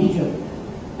of Egypt.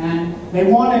 And they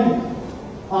wanted,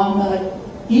 on the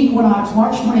equinox,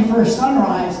 March 21st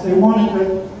sunrise, they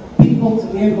wanted the people to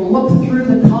be able to look through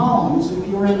the columns. If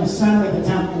you were in the center of the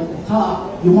temple at the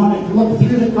top, you wanted to look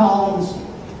through the columns,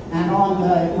 and on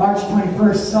the March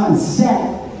 21st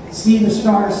sunset, see the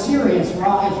star Sirius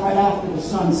rise right after the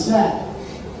sunset.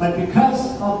 But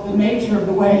because of the nature of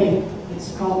the way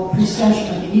it's called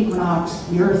precession of the equinox,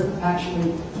 the Earth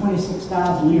actually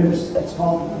 26,000 years, it's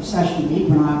called the precession of the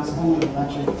equinox, only a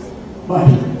lecture. But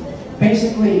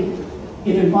basically,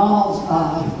 it involves,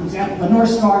 for example, the North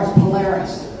Star is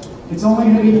Polaris. It's only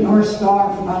going to be the North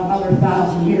Star for about another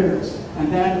 1,000 years,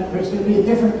 and then there's going to be a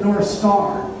different North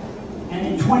Star. And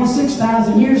in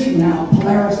 26,000 years from now,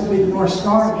 Polaris will be the North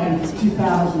Star again for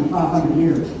 2,500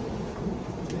 years.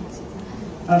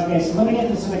 Okay, so let me get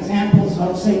to some examples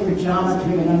of sacred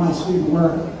geometry and then my student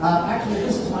work. Actually,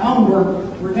 this is my own work.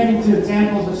 We're getting to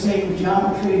examples of sacred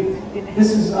geometry.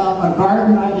 This is a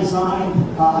garden I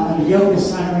designed at a yoga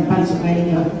center in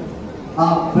Pennsylvania.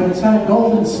 But it's got a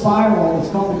golden spiral.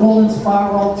 It's called the golden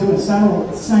spiral to a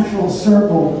central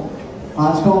circle.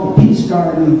 It's called the Peace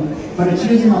Garden, but it's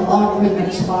using a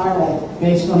logarithmic spiral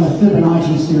based on the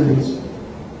Fibonacci series.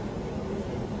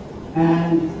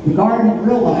 And the garden in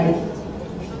real life,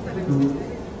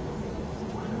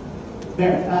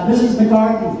 there, this is the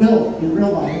garden built in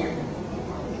real life.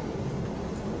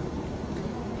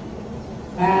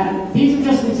 And these are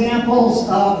just examples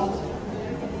of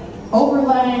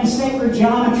overlaying sacred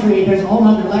geometry. There's a whole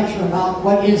other lecture about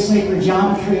what is sacred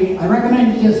geometry. I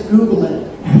recommend you just Google it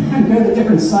and go to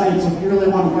different sites if you really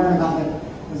want to learn about it,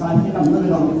 because I think I'm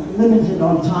limited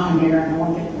on time here and I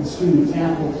want to get to the student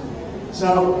examples.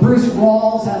 So Bruce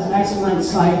Rawls has an excellent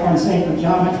site on sacred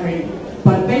geometry,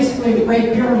 but basically the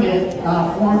Great Pyramid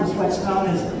forms what's known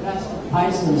as the vest of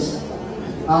Pisces.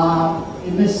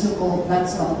 In this symbol,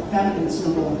 that's a feminine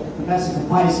symbol, the vest of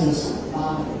Pisces.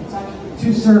 It's actually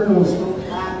two circles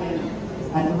overlapping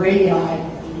at the radii,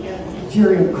 and you get an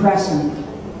interior crescent.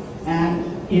 And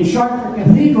in Chartres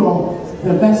Cathedral,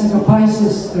 the vest of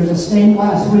Pisces, there's a stained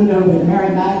glass window that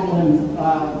Mary Magdalene,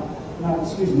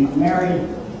 Mary,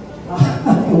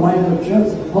 the wife of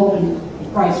Joseph, holding the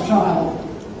Christ child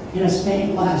in a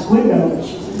stained glass window.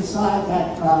 She's inside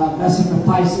that vesica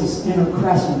Pisces inner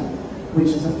crescent, which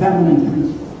is a feminine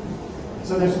principle.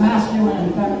 So there's masculine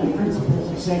and feminine principles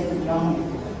of sacred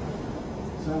geometry.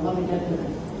 So let me get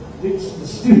to the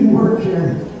student work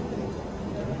here.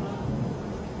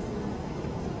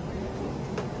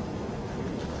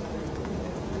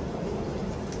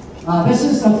 This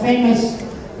is a famous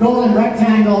golden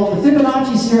rectangle. The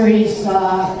Fibonacci series,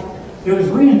 it was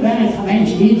reinvented from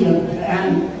ancient Egypt,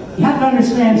 and you have to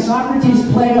understand Socrates,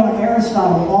 Plato, and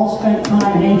Aristotle all spent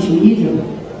time in ancient Egypt.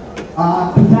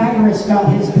 Pythagoras got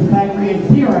his Pythagorean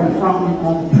theorem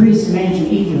from the priests in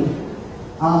ancient Egypt.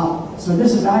 So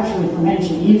this is actually from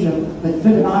ancient Egypt, but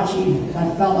Fibonacci,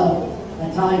 that fellow,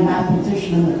 Italian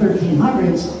mathematician in the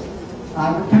 1300s,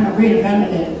 kind of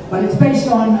reinvented it. But it's based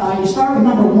on, you start with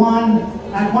number 1,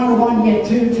 at 1 to 1 you get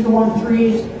 2, 2 to 1,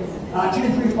 3, 2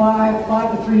 to 3, 5,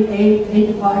 5 to 3, 8, 8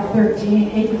 to 5,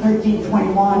 13, 8 to 13,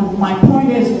 21. My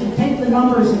point is, if you take the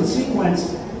numbers in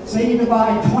sequence, say you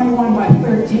divide 21 by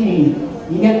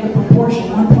 13, you get the proportion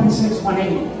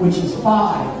 1.618, which is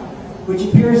 5, which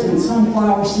appears in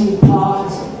sunflower seed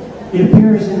pods, it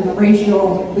appears in the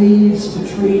ratio of leaves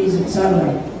to trees,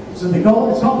 etc. So the goal,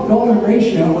 it's called the golden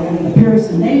ratio, and it appears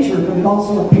in nature, but it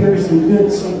also appears in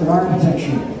good sacred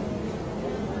architecture.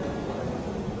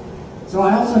 So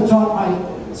I also taught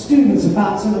my students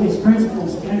about some of these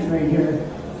principles to integrate here.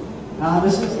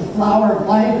 This is the flower of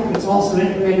life. It's also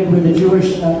integrated with the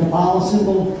Jewish Kabbalah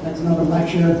symbol. That's another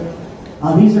lecture.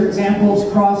 These are examples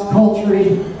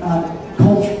cross-culturally,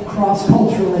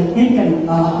 Incan.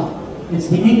 It's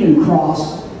the Incan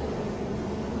cross.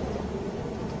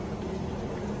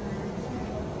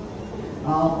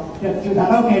 I'll get through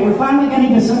that. Okay, we're finally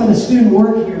getting to some of the student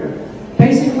work here.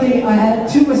 Basically, I had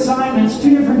two assignments,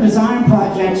 two different design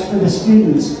projects for the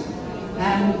students.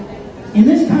 And in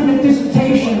this kind of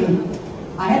dissertation,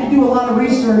 I had to do a lot of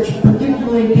research,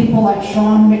 particularly people like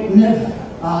Sean McNiff.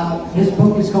 His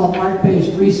book is called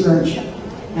Art-Based Research.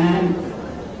 And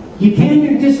you can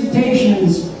do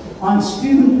dissertations on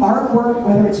student artwork,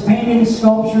 whether it's painting,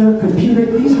 sculpture, computer.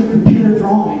 These are computer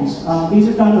drawings. These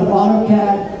are done with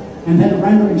AutoCAD and then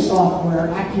rendering software,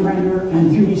 AccuRender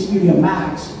and 3D Studio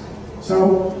Max.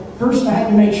 So first I had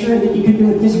to make sure that you could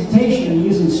do a dissertation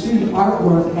using student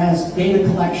artwork as data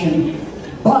collection.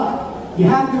 But you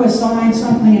have to assign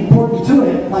something important to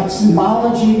it, like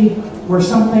symbology or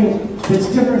something that's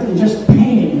different than just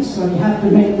paintings. So you have to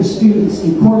make the students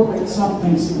incorporate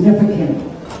something significant.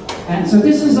 And so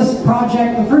this is a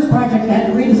project, the first project that had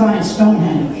to redesign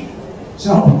Stonehenge.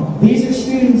 So these are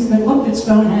students that looked at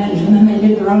Stonehenge and then they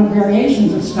did their own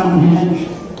variations of Stonehenge.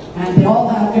 And they all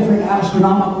have different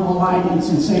astronomical alignments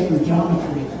and sacred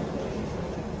geometry.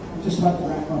 Just about to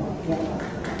wrap up. Yeah.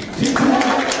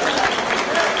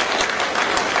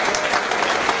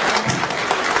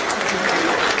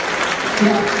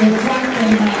 Yeah,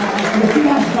 exactly. If you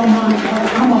guys don't mind,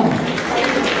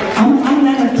 I'm an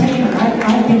entertainer. I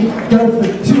can go for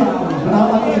 2 hours, but I'll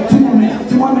go 2 more minutes.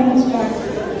 2 more minutes, Jack?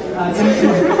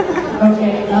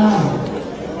 Okay,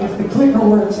 if the clicker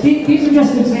works. These are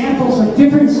just examples of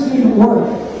different student work.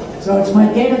 So it's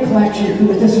my data collection for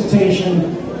the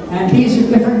dissertation, and these are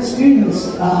different students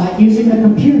using the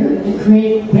computer to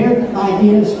create their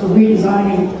ideas for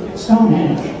redesigning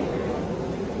Stonehenge.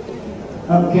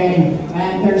 Okay,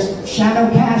 and there's shadow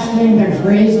casting, there's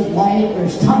rays of light,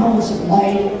 there's tunnels of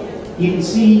light. You can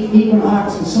see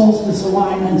equinox and solstice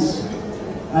alignments.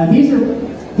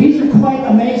 These are quite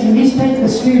amazing. These take the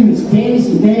students days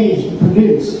and days to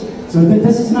produce. So that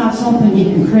this is not something you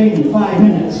can create in 5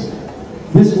 minutes.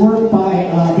 This work by,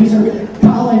 these are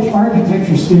college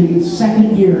architecture students,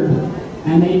 second year,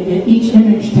 and each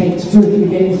image takes 2 or 3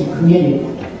 days to create.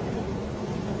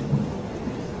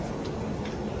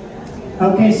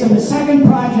 Okay, so the second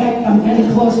project, I'm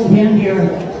getting close to the end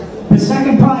here. The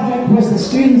second project was the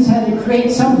students had to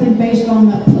create something based on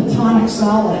the Platonic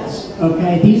solids.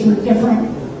 Okay, these were different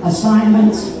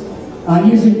assignments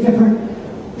using different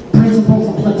principles.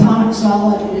 A Platonic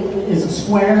solid is a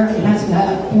square. It has to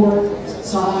have 4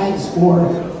 sides, or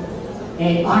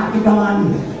an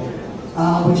octagon,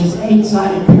 which is an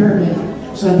 8-sided pyramid.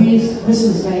 So this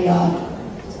is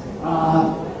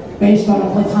based on a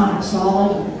Platonic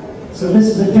solid. So this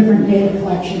is a different data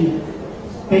collection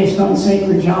based on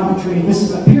sacred geometry. This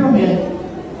is a pyramid,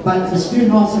 but the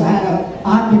student also had an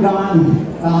octagon,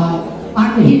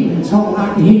 octahedron. It's called an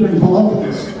octahedron below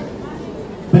this.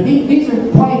 But these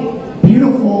are quite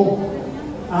beautiful,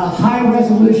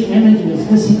 high-resolution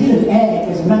images. He did an egg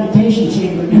as a meditation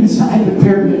chamber inside the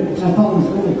pyramid, which I thought was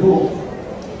really cool.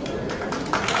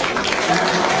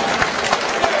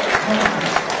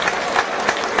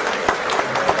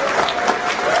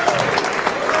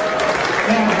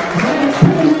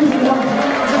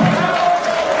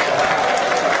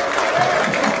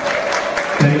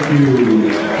 Thank you.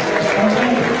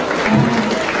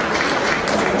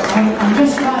 I'm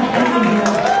just not ending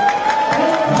here.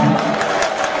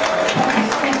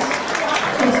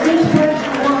 It's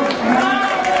inspirational work.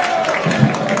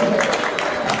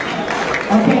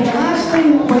 Okay, the last thing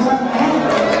was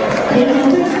in a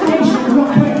dissertation, real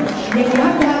quick, you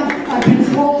have to have a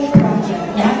control project.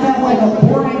 You have to have like a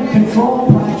boring control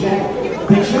project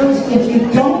that shows if you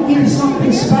don't give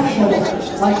something special,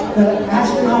 like the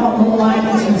astronomical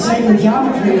alignments and sacred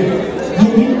geometry,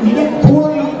 you get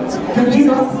boring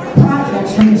computer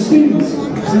projects from the students.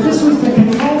 So this was the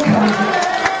control project.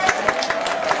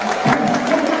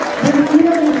 The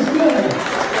really is good.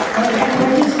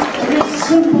 It's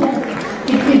simple.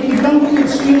 If you don't give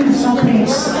students something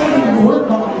exciting to work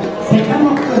on, they come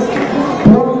up with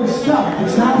boring stuff.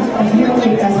 It's not as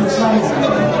nearly as exciting.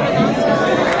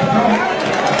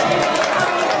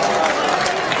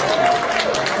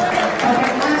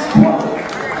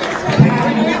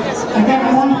 Again,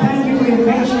 I want to thank you for your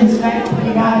patience.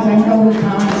 you guys. I know we're time.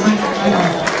 I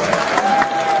know.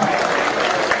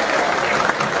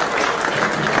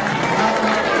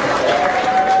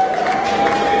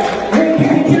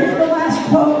 Here's the last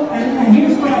quote, and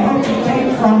here's what I hope you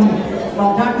take from,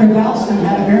 well, Dr. Galston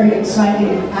had a very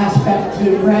exciting aspect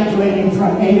to graduating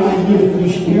from AIU. You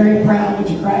should be very proud that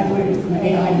you graduated from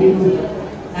AIU.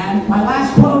 And my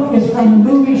last quote is from the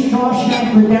movie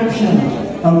Shawshank Redemption,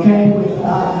 okay, with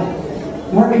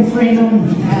Morgan Freeman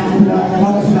and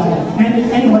another fellow. And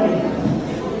anyway,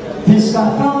 this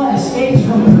fella escapes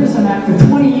from prison after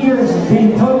 20 years of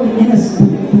being totally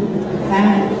innocent.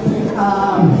 And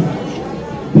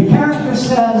the character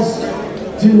says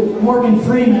to Morgan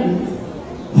Freeman,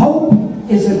 hope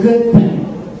is a good thing.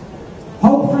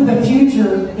 Hope for the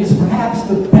future is perhaps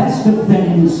the best of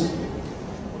things.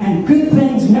 And good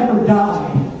things never die.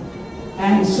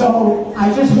 And so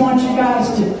I just want you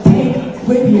guys to take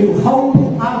with you hope,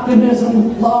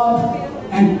 optimism, love,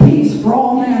 and peace for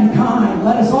all mankind.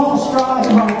 Let us all strive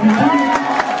for our continued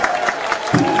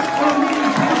peace for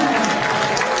mankind.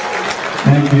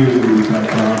 Thank you,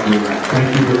 Dr. Osborne. Thank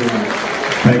you very much.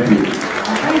 Thank you.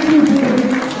 Thank you, Peter.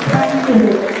 Thank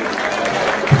you.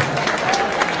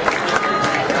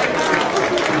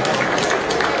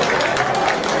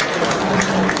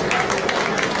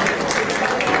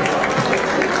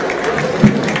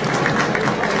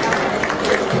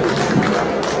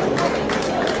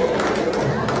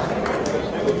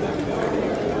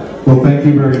 Well, thank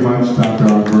you very much, Dr.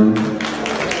 Osborne.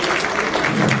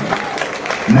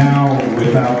 Now,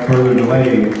 without further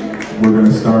delay, we're going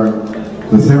to start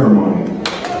the ceremony.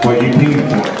 What you came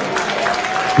for.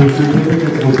 The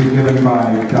certificates will be given by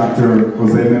Dr.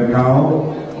 Jose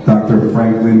Mercado, Dr.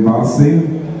 Franklin Vossi,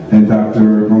 and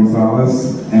Dr.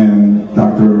 Gonzalez, and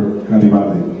Dr.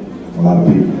 Garibaldi. A lot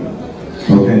of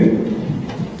people. Okay.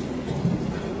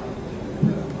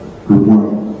 Group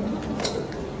 1.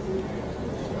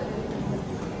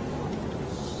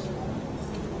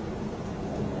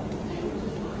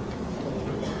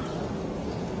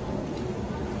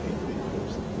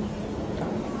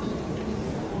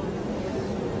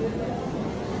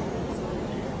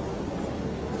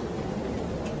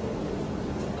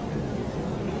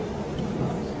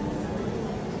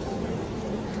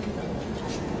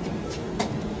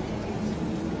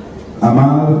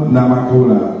 Amal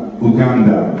Namakula,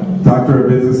 Uganda, Doctor of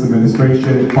Business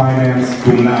Administration, Finance,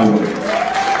 cum laude.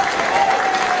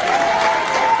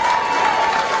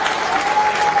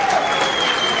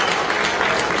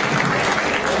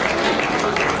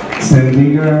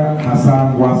 Sendiga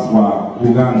Hassan Waswa,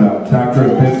 Uganda, Doctor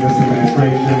of Business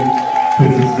Administration,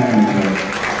 Business Management.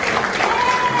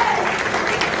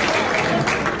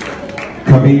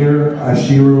 Kabir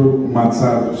Ashiru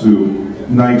Matsatsu,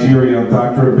 Nigeria,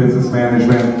 Doctor of Business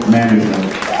Management,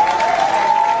 Management.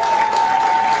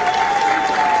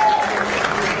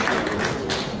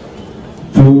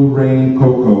 Fu Rain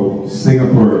Koko,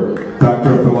 Singapore,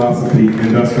 Doctor of Philosophy,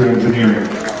 Industrial Engineering.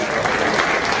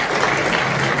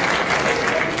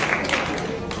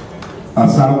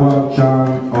 Asawa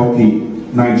John Oki,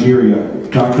 Nigeria,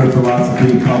 Doctor of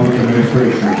Philosophy, Public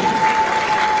Administration.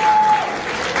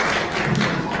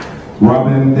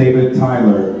 Robin David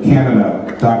Tyler, Canada,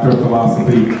 Doctor of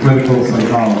Philosophy, Clinical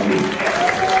Psychology.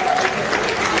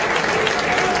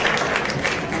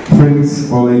 Prince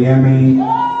Oleyemi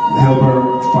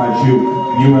Hilbert Fajuk,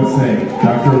 USA,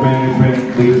 Doctor of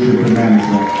Management, Leadership and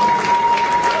Management.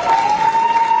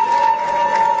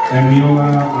 Emiola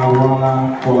Awala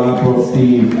Kolapo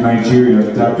Steve,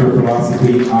 Nigeria, Doctor of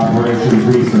Philosophy, Operations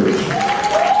Research.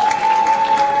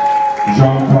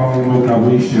 Jean-Paul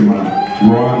Mukawishima,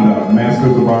 Rwanda,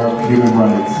 Masters of Art, Human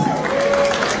Rights.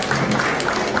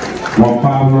 Juan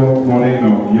Pablo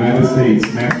Moreno, United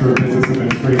States, Master of Business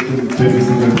Administration, Business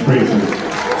Administration.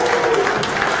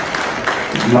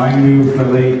 Lainu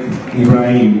Khalid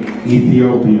Ibrahim,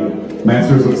 Ethiopia,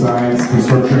 Masters of Science,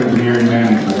 Construction Engineering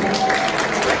Management.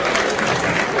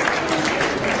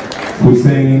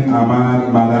 Hussein Ahmad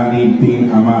Madani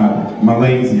bin Ahmad,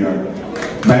 Malaysia,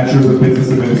 Bachelor's of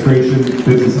Business Administration,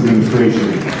 Business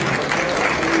Administration.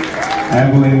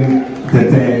 Evelyn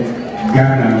Tete,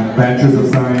 Ghana, Bachelor's of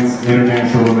Science,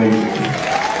 International Relations.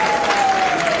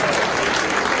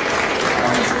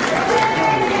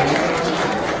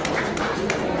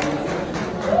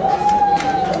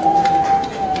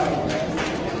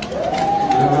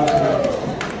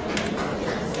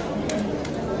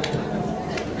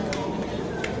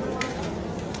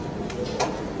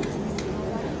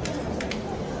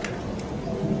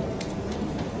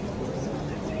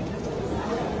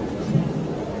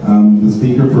 The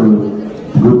speaker for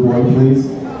Group 1, please.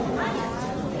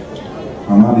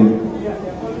 Amadi.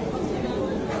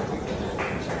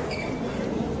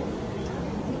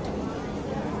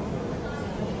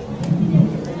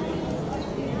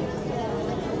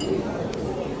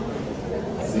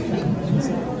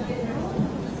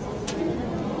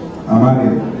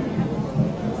 divided.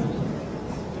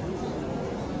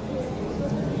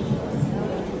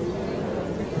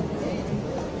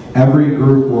 Every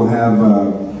group will have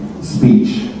a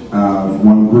speech,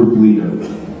 one group leader.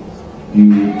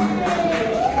 You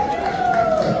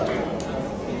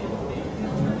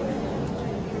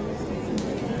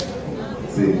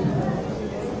see.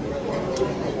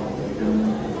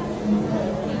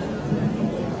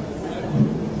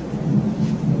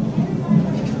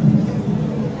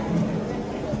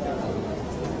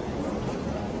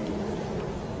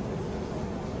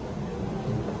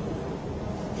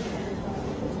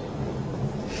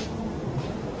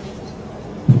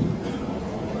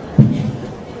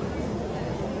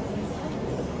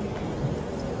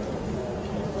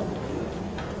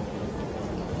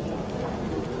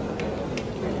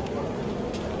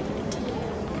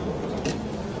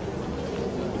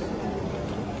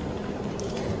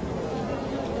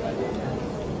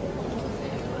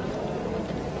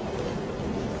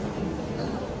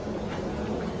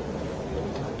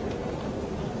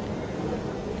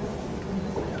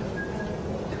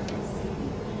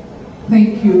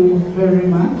 Thank you very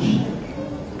much.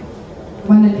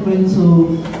 Management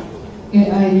of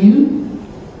AIU,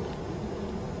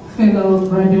 fellow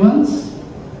graduates,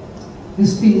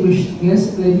 distinguished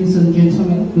guests, ladies and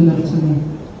gentlemen, good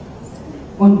afternoon.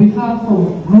 On behalf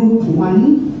of Group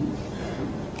 1,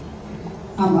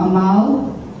 I'm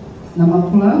Amal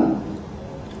Namakula,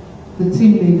 the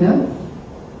team leader.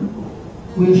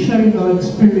 We're sharing our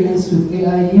experience with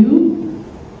AIU.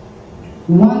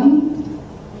 One,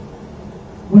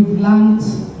 we've learned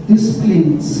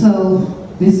discipline,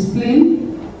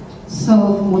 self-discipline,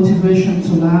 self-motivation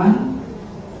to learn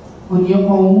on your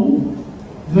own,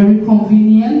 very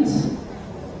convenient.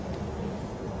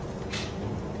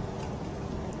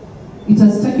 It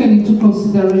has taken into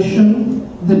consideration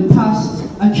the past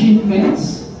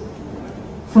achievements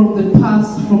from the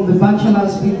past, from the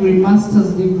bachelor's degree,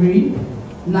 master's degree,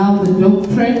 now the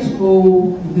doctorate,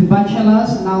 or the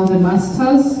bachelor's, now the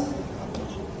master's.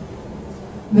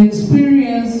 The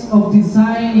experience of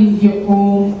designing your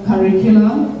own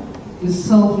curriculum is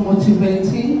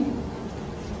self-motivating.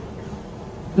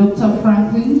 Dr.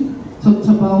 Franklin talked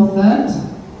about that.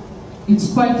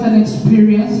 It's quite an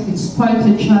experience, it's quite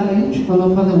a challenge all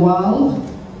over the world.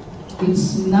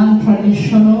 It's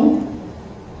non-traditional.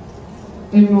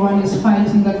 Everyone is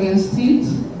fighting against it,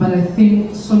 but I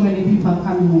think so many people are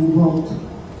coming on board.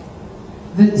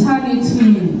 The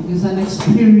Turnitin is an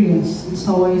experience, it's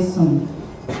awesome,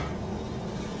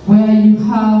 where you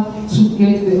have to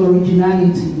get the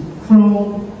originality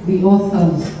from the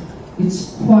authors.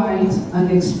 It's quite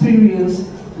an experience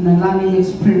and a learning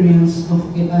experience of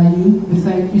AIU. We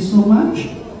thank you so much.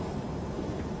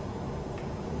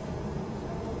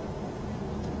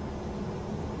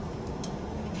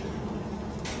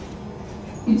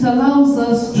 It allows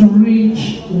us to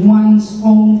reach one's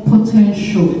own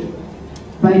potential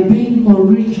by being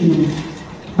original,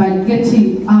 by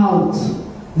getting out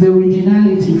the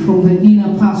originality from the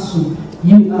inner person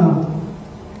you are.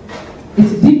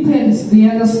 It deepens the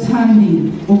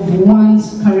understanding of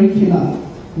one's curricula,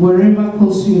 wherever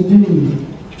course you're doing.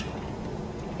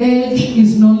 Age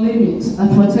is no limit.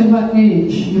 At whatever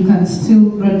age, you can still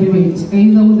graduate,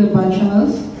 either with a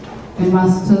bachelor's, a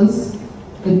master's,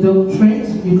 a doctorate.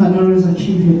 You can always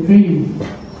achieve your dream.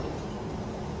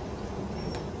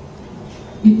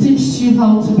 It teaches you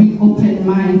how to be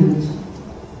open-minded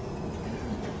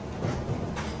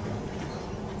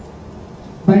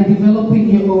by developing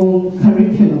your own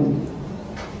curriculum.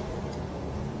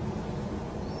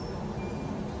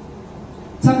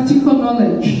 Tactical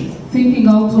knowledge, thinking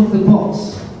out of the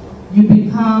box. You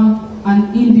become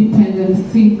an independent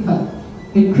thinker,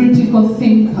 a critical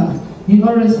thinker. You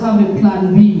always have a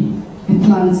plan B, a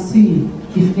plan C,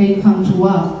 if A comes to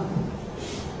work.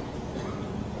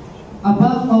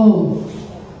 Above all,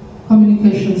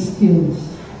 communication skills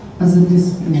as a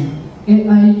discipline.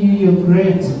 AIU, you're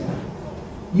great.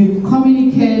 You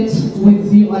communicate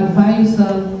with your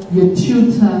advisor, your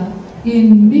tutor,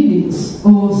 in minutes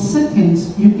or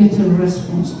seconds, you get a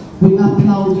response. We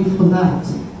applaud you for that.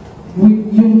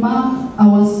 You mark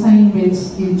our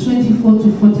assignments in 24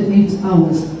 to 48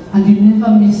 hours, and you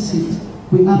never miss it.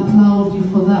 We applaud you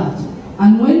for that.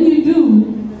 And when you do,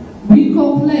 we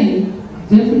complain,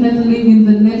 definitely in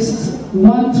the next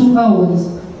 1-2 hours,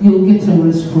 you'll get a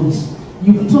response.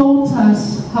 You've taught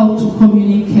us how to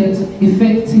communicate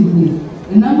effectively.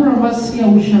 A number of us here,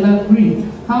 we shall agree,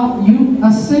 how you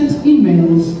are sent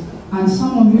emails and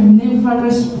some of you never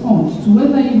respond to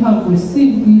whether you have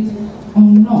received it or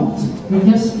not. You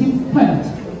just keep quiet.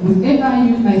 With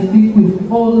AIU, I think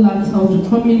we've all learned how to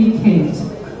communicate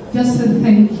just say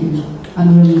thank you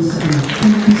and we will see.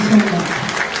 Thank you so much.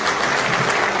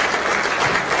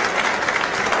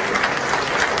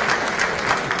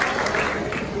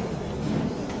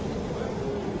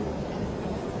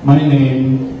 My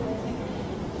name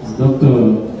is Dr.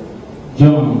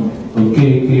 John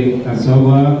Okeke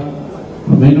Asowa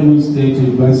from Enugu State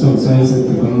University of Science and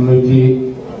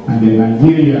Technology and in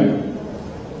Nigeria.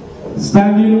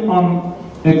 Standing on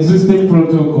existing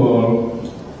protocol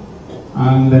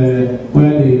and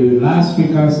where the last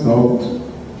speaker stopped,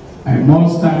 I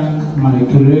must thank my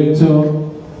curator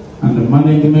and the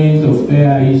management of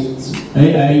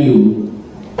AIU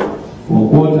for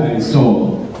what I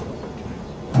saw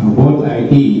and what I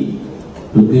did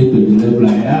to get to the level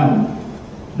I am.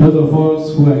 Those of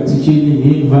us who are teaching in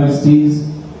universities,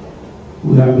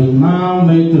 we have been now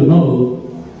made to know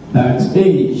that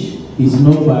age is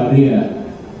no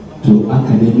barrier to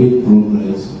academic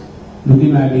progress.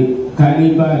 Looking at the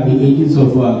caliber and the ages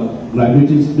of our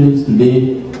graduating students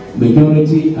today,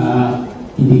 majority are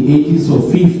in the ages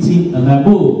of 50 and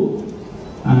above.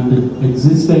 And the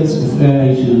existence of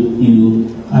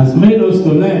AIU has made us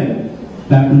to learn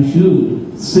that we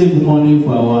should save money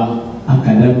for our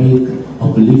academic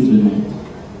upliftment.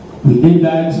 We did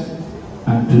that,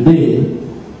 and today,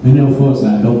 many of us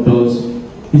are doctors.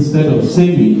 Instead of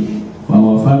saving for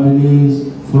our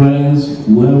families, friends,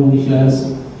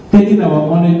 well-wishers, taking our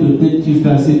money to take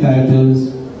chieftaincy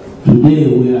titles, today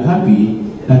we are happy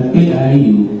that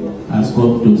AIU has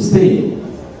come to stay.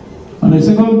 On a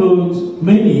second note,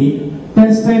 many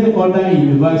tested other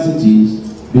universities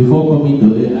before coming to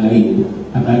AIU.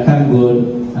 And I thank God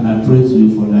and I praise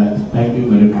you for that. Thank you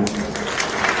very much.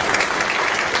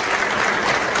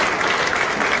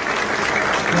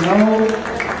 Hello,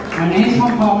 my name is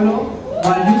Juan Pablo.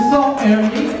 What you saw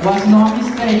early was no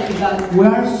mistake. Is that we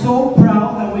are so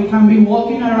proud that we can be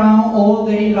walking around all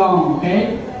day long,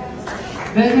 okay?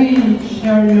 Let me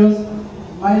share just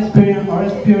my experience, our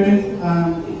experience.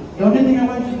 The only thing I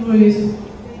want to do is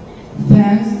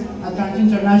thanks Atlanta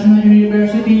International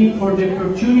University for the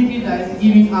opportunity that it's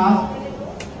giving us.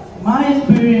 My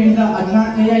experience at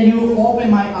Atlanta AIU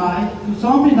opened my eyes to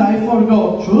something that I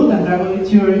forgot, truth and reality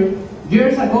theory,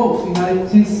 years ago,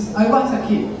 since I was a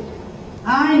kid.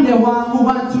 I'm the one who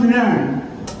wants to learn.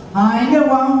 I'm the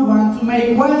one who wants to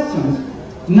make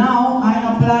questions. Now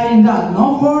I'm applying that,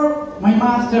 not for my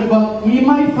master, but in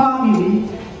my family,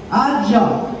 at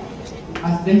job.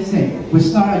 As they say, we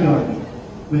start a journey.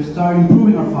 We start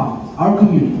improving our families, our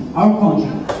communities, our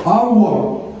country, our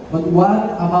world. But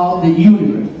what about the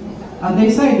universe? And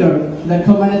they say there, the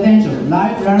common attention,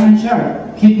 life, learn and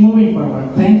share. Keep moving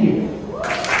forward. Thank you.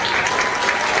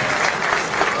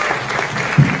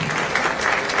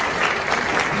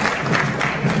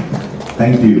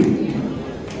 Thank you.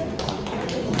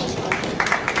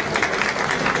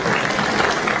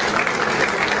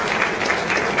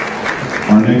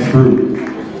 Our next group,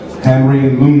 Henry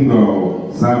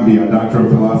Lungo, Zambia, Doctor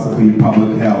of Philosophy,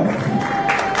 Public Health.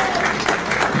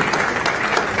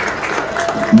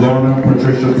 Lorna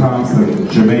Patricia Thompson,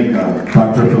 Jamaica,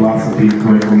 Doctor of Philosophy,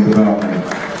 Curriculum Development.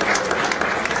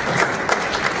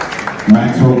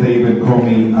 Maxwell David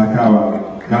Komi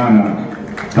Akawa, Ghana,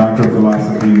 Doctor of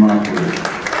Philosophy, Marketing.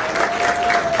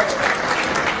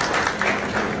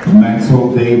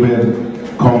 Maxwell David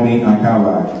Komi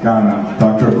Akawa, Ghana,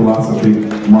 Doctor of Philosophy,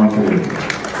 Marketing.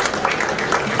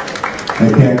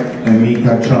 Ekek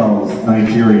Emeka Charles,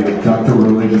 Nigeria, Doctor of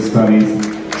Religious Studies,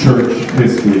 Church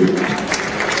History.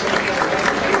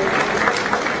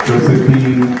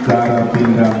 Josephine Dada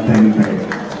Binda Tempe,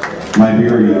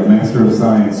 Liberia, Master of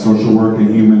Science, Social Work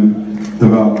and Human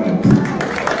Development.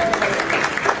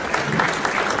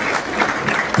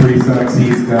 Teresa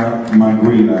Xiska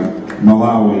Magwila,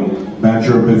 Malawi,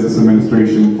 Bachelor of Business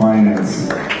Administration, Finance.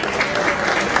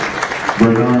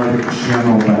 Bernard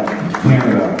Shanobak,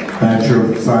 Canada,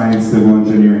 Bachelor of Science, Civil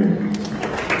Engineering.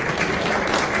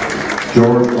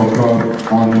 George Okod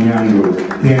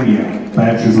Onyango, Kenya,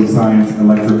 Bachelor of Science,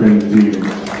 Electrical Engineering.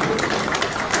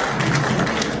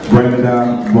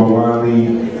 Brenda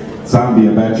Bawali,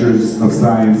 Zambia, Bachelor of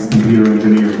Science, Computer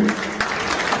Engineering.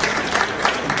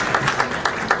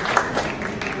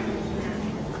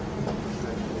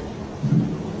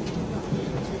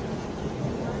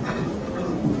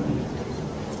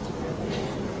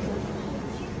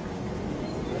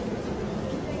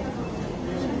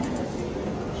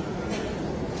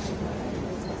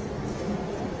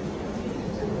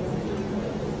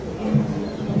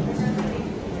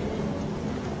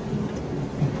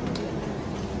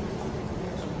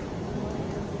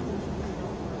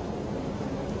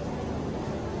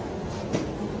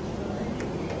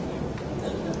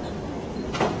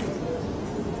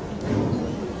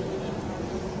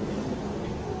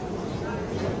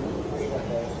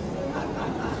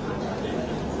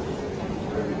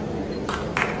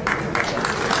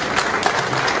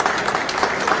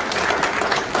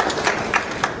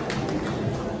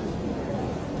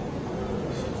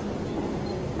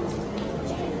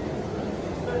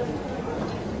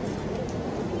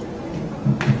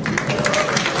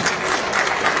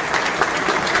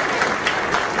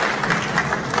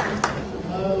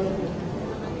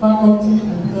 faculty,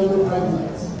 and fellow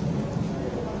graduates.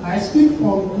 I speak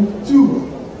for Group 2.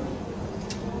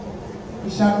 We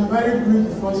shall be very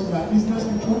brief because we are business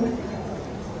people,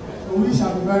 so we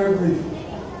shall be very brief.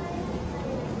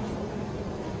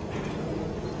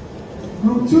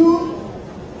 Group 2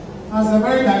 has a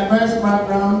very diverse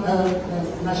background,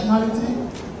 nationality.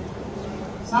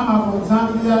 Some are from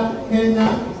Zambia, Kenya,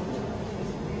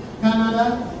 Canada,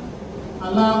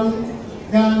 Malawi,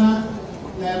 Ghana,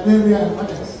 Liberia, and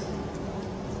others.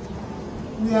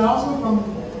 We are also from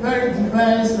very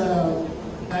diverse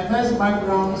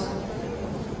backgrounds,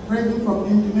 ranging from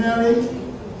engineering,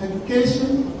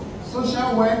 education,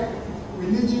 social work,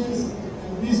 religions,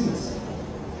 and business.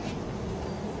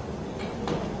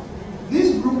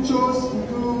 This group chose to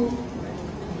do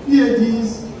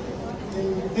PhDs in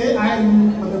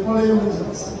AIU for the following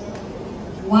reasons.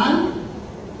 One,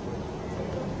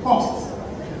 cost.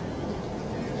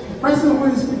 The person who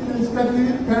is speaking is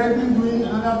currently doing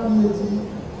another PhD,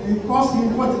 and it costs him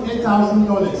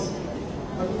 $48,000.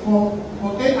 But for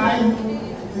AIU,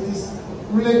 it is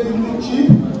relatively cheap,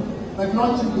 but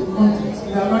not cheap in context.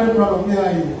 We are very proud of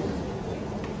AIU.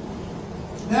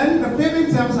 Then the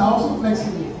payment terms are also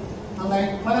flexible.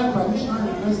 Unlike other traditional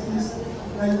universities,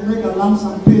 where you make a lump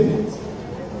sum payment.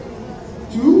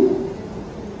 Two,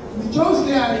 we chose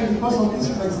AIU because of this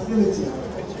flexibility.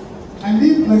 I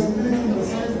mean flexibility in the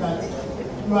sense that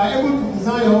you are able to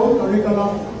design your own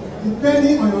curriculum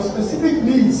depending on your specific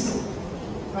needs.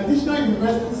 Traditional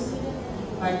universities,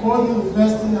 like Boston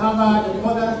University, Harvard, and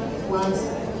other ones,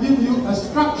 give you a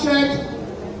structured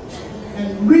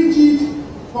and rigid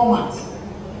format,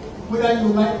 whether you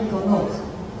like it or not.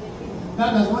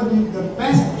 That does not give the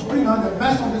best, bring out the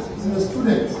best of the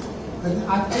students. But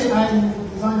at AIU, you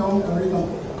design your own curriculum.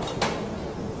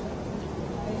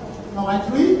 Number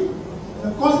three,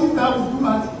 the courses that we do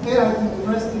at AIU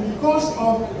University, because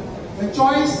of the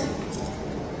choice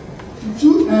to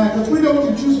choose, the freedom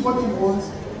to choose what you want,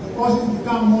 the courses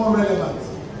become more relevant.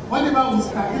 Whatever with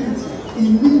stability,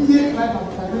 immediate life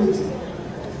of stability.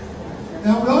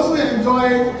 And we also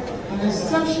enjoy an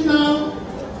exceptional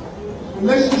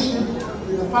relationship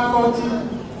with the faculty.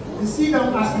 We see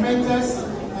them as mentors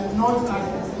and not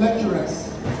as lecturers.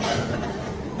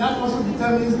 That also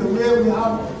determines the way we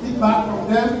have feedback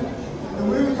from them, and the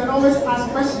way we can always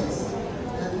ask questions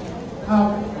and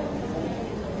have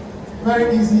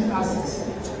very easy access.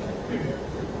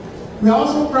 We are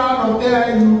also proud of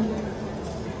AIU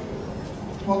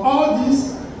for all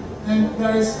this, and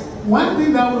there is one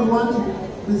thing that we want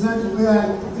to present to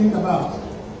AIU to think about.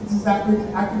 It is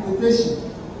accreditation.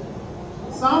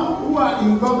 Some who are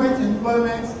in government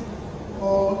employment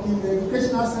or in the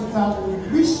educational sector will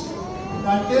wish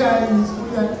that AIU is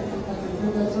fully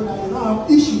accredited so that they don't have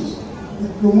issues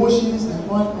with promotions and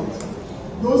whatnot.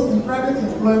 Those in private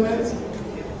employment,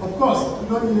 of course, you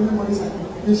don't need anybody's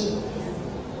accreditation.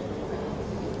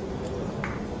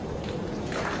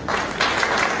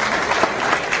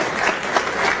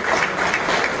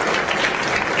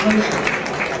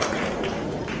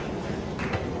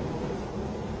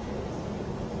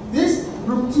 This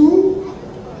group 2,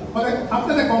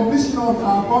 after the completion of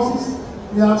our courses,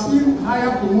 we have seen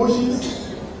higher promotions.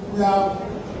 We have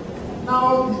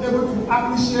now been able to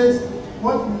appreciate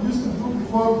what we used to do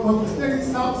before, because we studied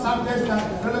some subjects that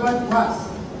are relevant to us.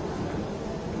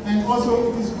 And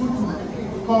also, it is good to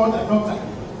be called a doctor.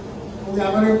 And we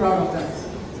are very proud of that.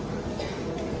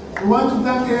 We want to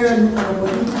thank AIU for the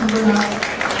opportunity to bring us.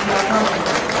 We are proud of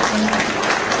that. Thank you.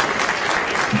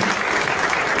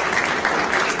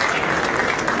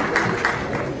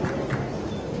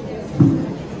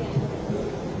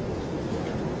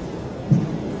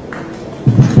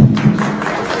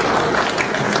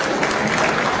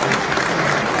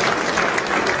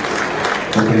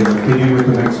 Continuing with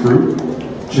the next group,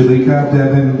 Chilika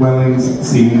Devin Wellings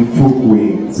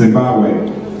Simfukwe, Zimbabwe,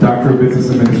 Doctor of Business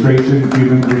Administration,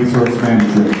 Human Resource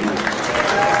Management.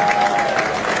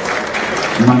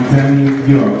 Mantani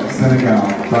Diop, Senegal,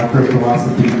 Doctor of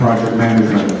Philosophy, Project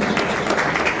Management.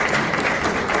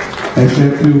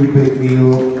 Eshetu Bekil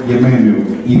Yemenu,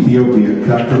 Ethiopia,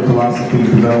 Doctor of Philosophy,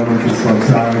 Developmental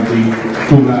Sociology,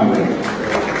 cum laude.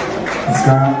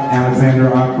 Scott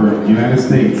Alexander Ockberg, United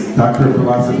States, Doctor of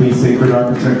Philosophy, Sacred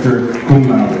Architecture, cum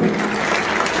laude.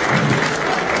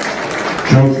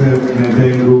 Joseph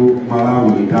Ndengu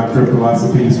Malawi, Doctor of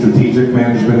Philosophy, Strategic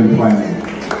Management and Planning.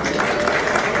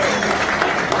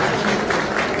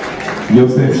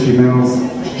 Yosef Shimelis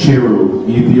Cheru,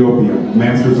 Ethiopia,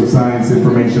 Masters of Science,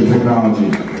 Information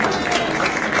Technology.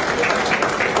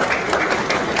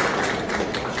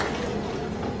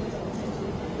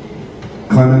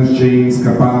 Clemens James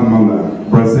Capalmola,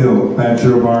 Brazil,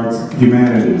 Bachelor of Arts,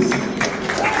 Humanities.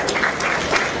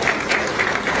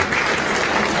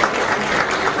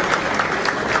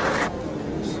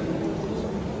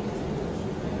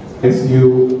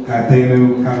 AIU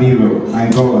Cateno Camilo,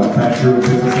 Angola, Bachelor of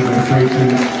Business Administration,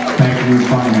 Banking and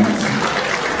Finance.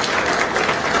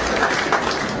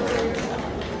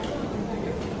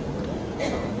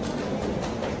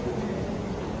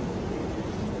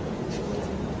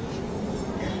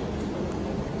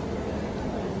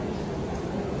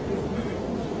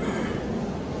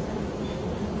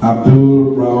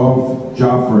 Abdul Rauf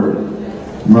Jaffer,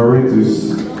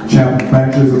 Emeritus,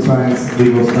 Bachelor of Science,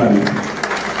 Legal Studies.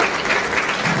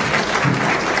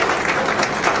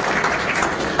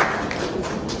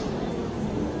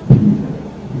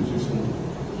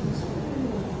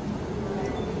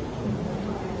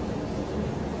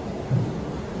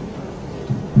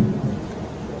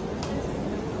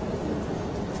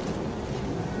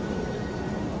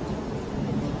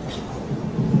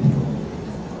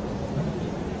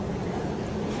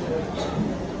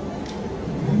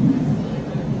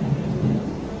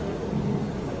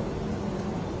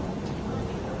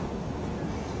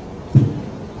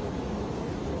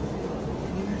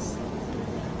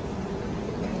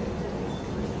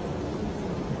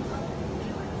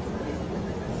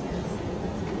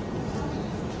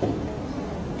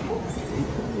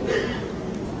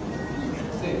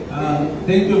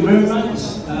 Thank you very much.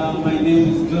 My name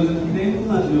is Joseph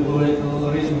Nemu, as you've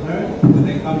already heard, and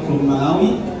I come from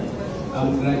Malawi.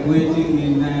 I'm graduating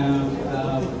in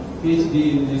PhD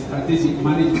in strategic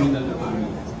management at the Army.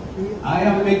 I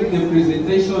am making a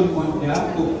presentation on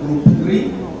behalf of Group 3,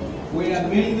 where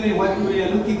mainly what we are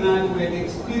looking at were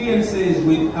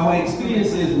our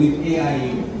experiences with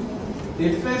AIU.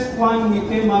 The first one we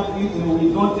came up with, we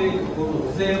noted or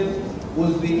observed,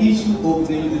 was the issue of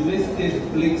the university's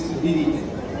flexibility.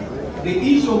 The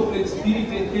issue of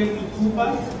flexibility came in two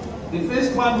parts. The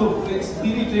first one was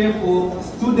flexibility for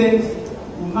students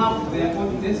to map their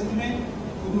own testament,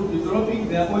 to developing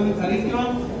their own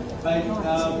curriculum by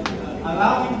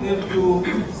allowing them to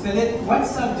select what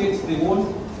subjects they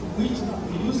want, which will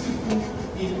be useful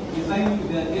in designing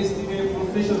their destiny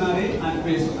professionally and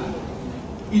personally.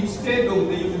 Instead of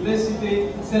the university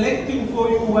selecting for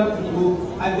you what to do,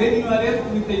 and then you are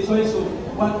left with the choice of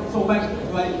what do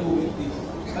I do with this.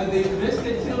 But the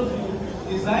university tells you,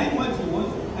 design what you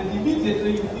want, and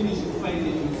immediately you finish, you find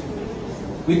it useful.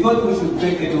 We thought we should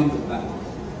break it onto that.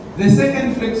 The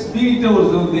second flexibility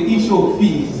was on the issue of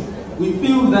fees. We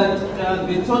feel that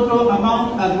the total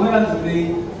amount as well as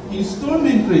the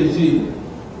installment regime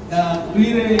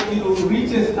really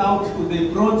reaches out to the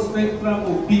broad spectrum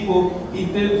of people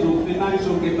in terms of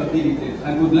financial capabilities,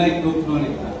 and would like to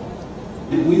acknowledge that.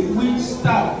 With which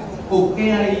staff of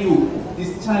AIU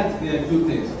discharge their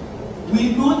duties.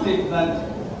 We noted that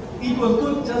it was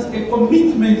not just a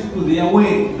commitment to their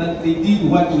way that they did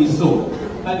what we saw,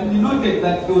 but we noted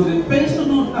that there was a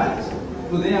personal touch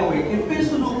to their way, a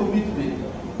personal commitment.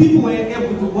 People were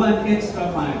able to go an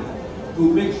extra mile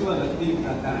to make sure that things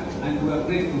are done, and we are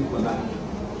grateful for that.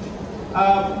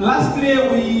 Lastly,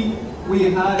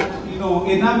 we had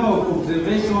a number of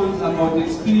observations about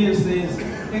experiences,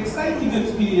 exciting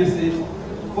experiences.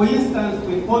 For instance,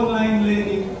 with online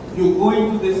learning, you go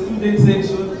into the student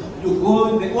section, you go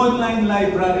in the online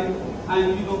library,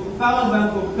 and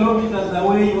thousands of kilometers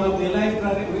away you have the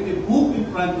library with a book in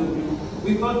front of you.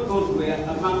 We thought those were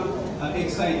among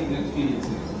exciting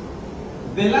experiences.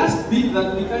 The last bit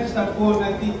that we touched upon,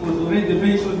 I think, was already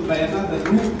mentioned by another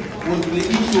group, was the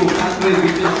issue of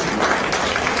accreditation.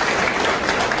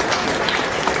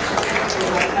 So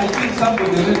I think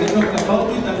somebody already talked about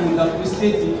it, and would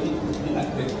appreciate it if it would be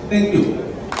accredited. Thank you.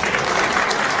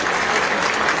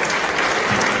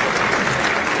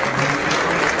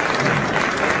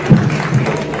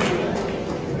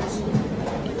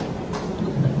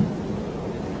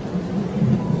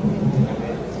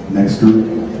 Next group.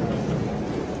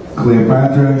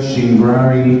 Cleopatra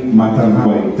Shingrari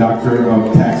Matanhawe, Doctor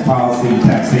of Tax Policy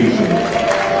Taxation.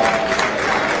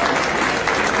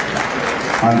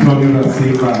 Antonio da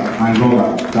Silva,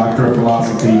 Angola, Doctor of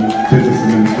Philosophy, Business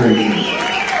Administration.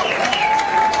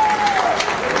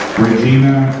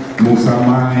 Regina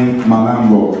Musamai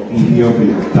Malambo,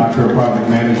 Ethiopia, Doctor of Project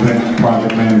Management,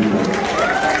 Project Management.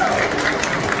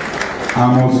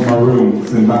 Amos Maroon,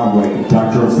 Zimbabwe,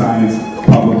 Doctor of Science,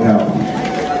 Public Health.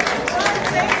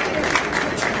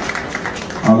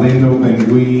 Orlando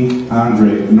Bengui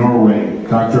Andre, Norway,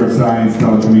 Doctor of Science,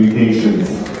 Telecommunications.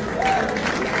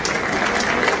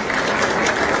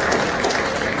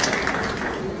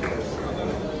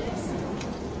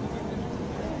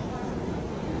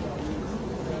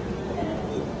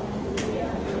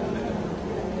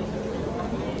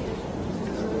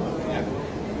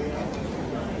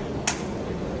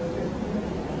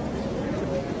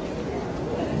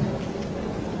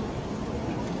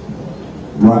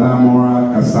 Rana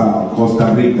Mora Casal,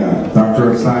 Costa Rica,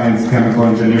 Doctor of Science, Chemical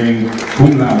Engineering,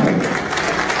 cum laude.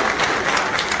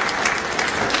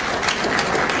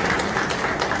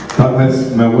 Douglas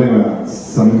Mewema,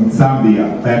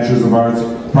 Zambia, Bachelor of Arts,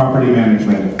 Property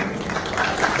Management.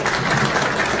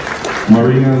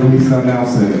 Marina Luisa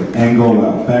Nelson,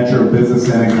 Angola, Bachelor of Business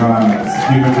and Economics,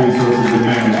 Human Resources and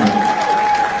Management.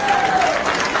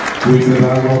 Luis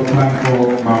Eduardo Franco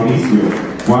Mauricio,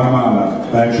 Guatemala,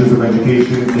 Bachelor of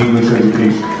Education, English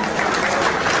Education.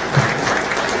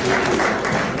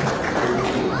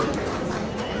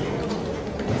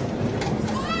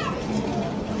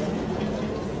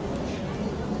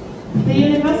 The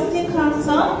University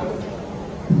Council,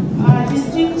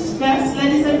 distinguished guests,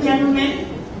 ladies and gentlemen,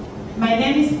 my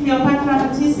name is Cleopatra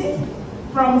Matisi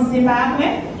from Zimbabwe,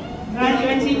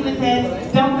 graduating with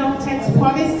a Doctor of Tax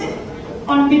Policy.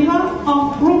 On behalf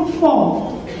of Group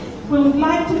 4, we would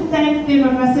like to thank the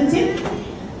University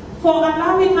for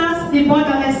allowing us the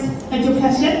borderless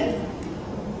education.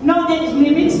 No age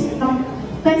limit, no,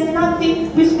 there's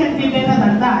nothing which can be better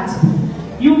than that.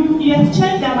 You have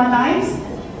changed our lives.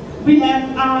 We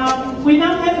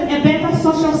now have a better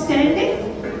social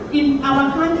standing in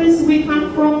our countries we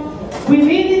come from. We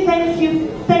really thank you.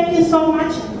 Thank you so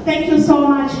much. Thank you so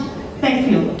much.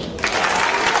 Thank you.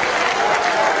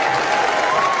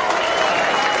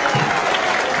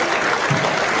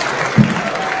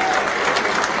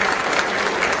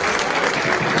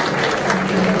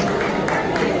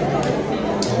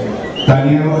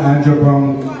 Daniel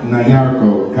Anjabong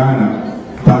Nayarko, Ghana,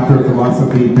 Doctor of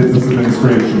Philosophy, Business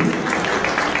Administration.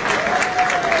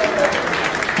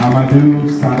 Amadou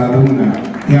Sadaluna,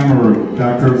 Cameroon,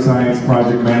 Doctor of Science,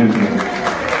 Project Management.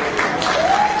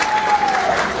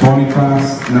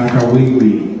 Boniface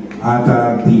Nakawili,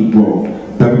 Ata Dibo,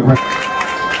 Democrat.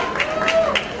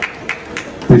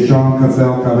 Deshaun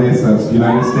Cazel Cabezas,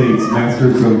 United States,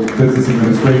 Masters of Business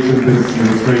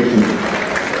Administration.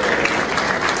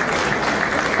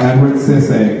 Edward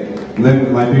Sisse,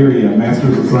 Liberia,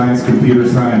 Masters of Science, Computer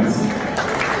Science.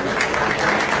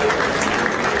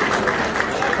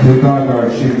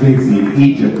 Mudagar Shivlisi,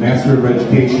 Egypt, Master of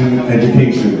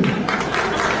Education.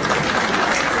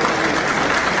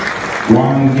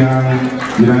 Wang Yang,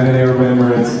 United Arab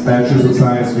Emirates, Bachelor of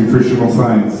Science, Nutritional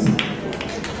Science.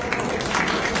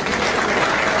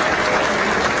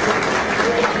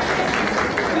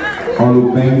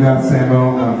 Olubenga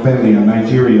Samuel Afelia,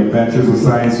 Nigeria, Bachelor of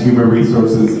Science, Human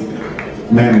Resources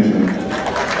Management.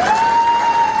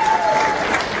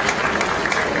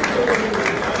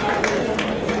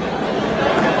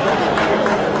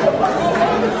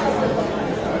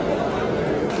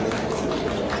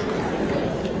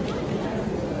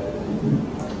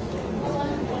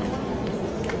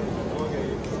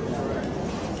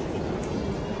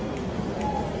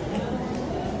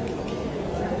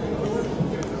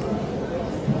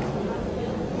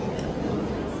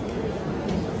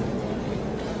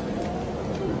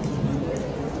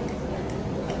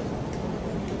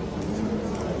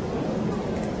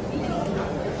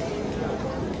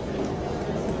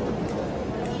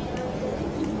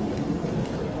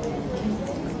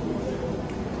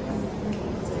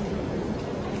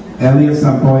 Elias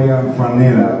Sampoya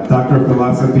Franera, Doctor of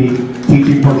Philosophy,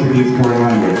 teaching Portuguese foreign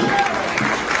language.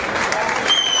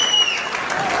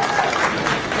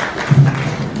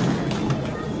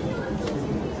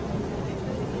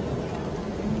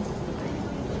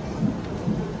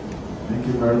 Thank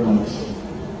you very much.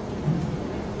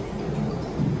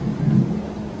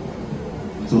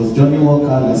 It was Johnny Walker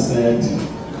that said,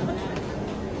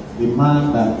 the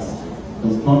man that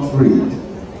does not read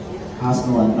has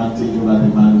no advantage over the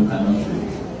man who cannot read.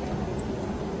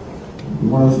 We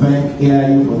want to thank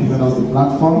AIU for giving us the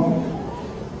platform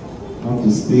not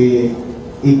to stay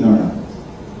ignorant,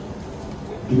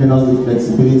 giving us the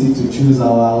flexibility to choose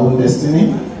our own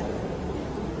destiny.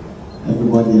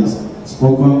 Everybody has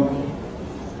spoken,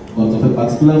 but of a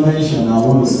particular mention, I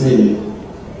want to say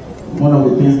one of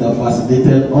the things that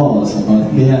fascinated us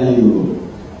about AIU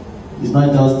is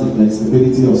not just the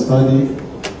flexibility of study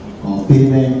or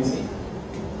payment,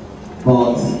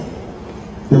 but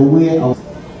the way of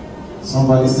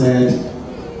somebody said,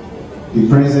 the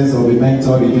presence of a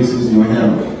mentor reduces your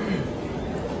health.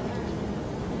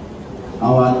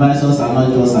 Our advisors are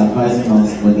not just advising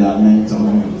us, but they are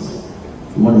mentoring us.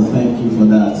 We want to thank you for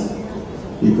that,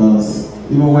 because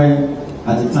even when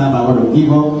at the time I want to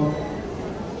give up,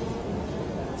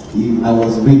 I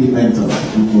was really mentored.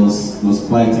 It was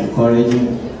quite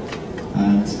encouraging,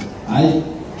 and I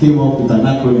came up with an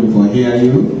acronym for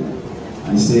AIU.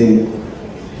 I say,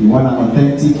 if you want an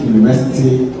authentic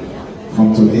university,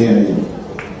 come to AIU.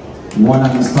 If you want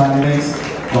an inspiring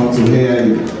come to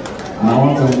AIU. And I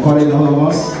want to encourage all of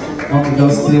us not to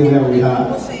just stay where we are,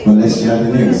 but let's share the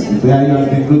news. If AIU has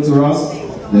been good to us,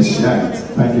 let's share it.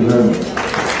 Thank you very much.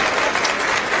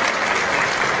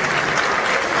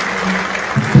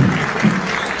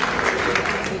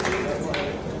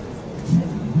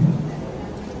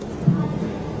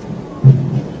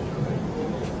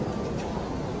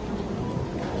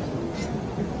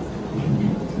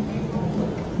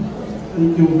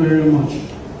 Thank you very much.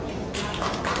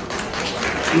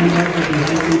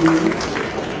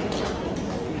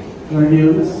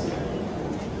 Guardians,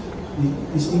 the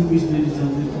distinguished ladies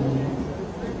and gentlemen,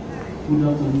 good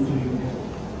afternoon to you.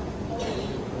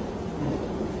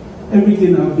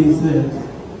 Everything I've been said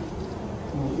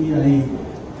for AIU,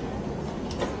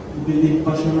 I believe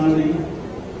personally,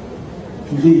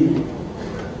 today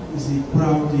is a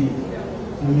proud day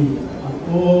for me and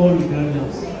all the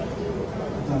guardians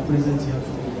that are present here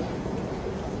today.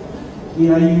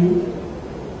 AIU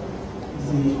is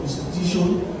an institution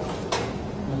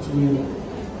that will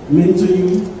mentor you,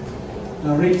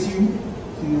 direct you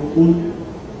to your own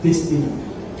destiny.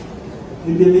 I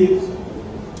believe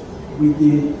with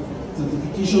the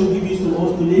certification given to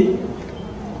us today,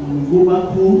 we will go back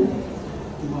home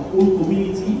to our own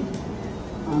community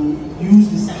and use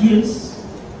the skills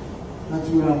that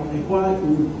we have acquired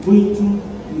in going through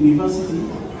university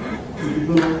to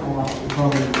develop our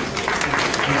environment.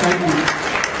 Thank you.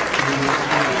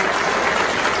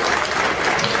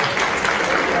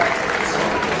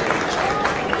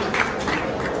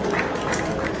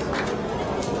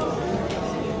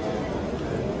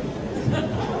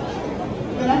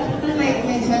 Good afternoon, ladies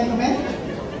and gentlemen.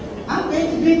 I'm going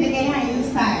to do it the AIU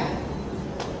style.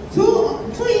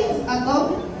 Two years ago,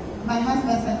 my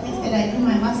husband suggested I do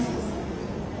my master's.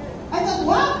 I thought,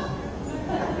 what?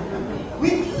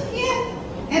 With you here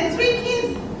and 3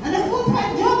 kids and a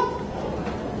full-time job?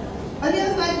 But he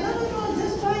was like, no,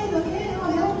 just try it, okay?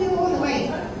 I'll help you all the way.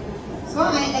 So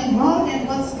I enrolled and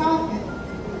got started.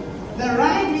 The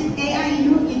ride with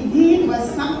AIU indeed was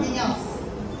something else.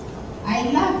 I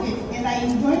loved it and I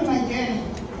enjoyed my journey.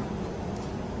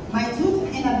 My tutor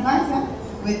and advisor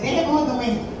were there all the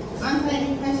way to answer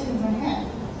any questions I had.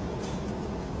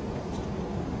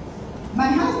 My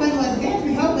husband was there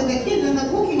to help with the kids and the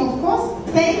cooking, of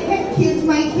course. Saying thank you to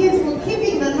my kids for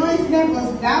keeping the noise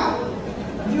levels down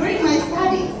during my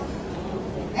studies.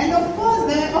 And of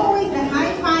course, there were always the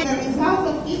high five, the results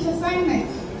of each assignment.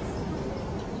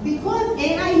 Because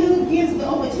AIU gives the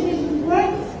opportunity to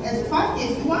work as fast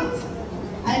as you want,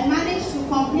 I managed to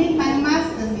complete my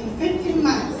master's in 15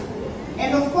 months.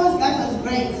 And of course, that was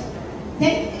great.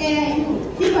 Thank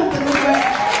AIU. Keep up the good work.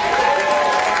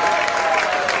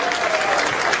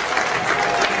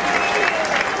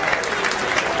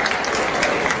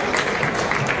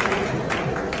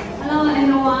 Hello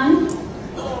everyone.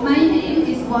 My name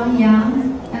is Wang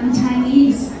Yang. I'm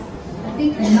Chinese. I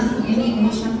think there's not any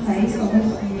Asian place over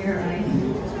here, right?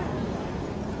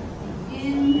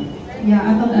 Yeah,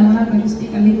 I thought I'm not going to speak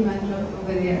a little language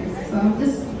over there, so I'll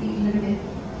just speak a little bit.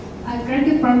 I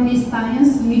graduated from this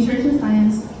science, nutrition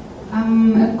science.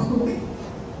 I'm a cook.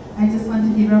 I just want to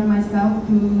develop myself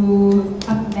to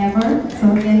up level,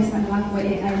 so thanks a lot for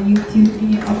AIU to give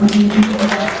me an opportunity to do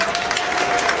that.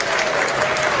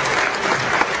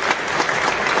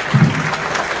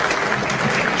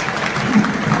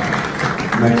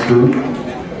 Next group,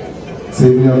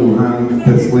 Silvia Luján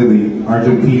Peslili,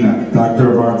 Argentina,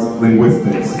 Doctor of Arts,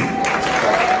 Linguistics.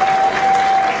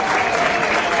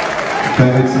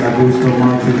 Felix Augusto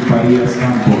Martins Farias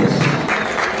Campos,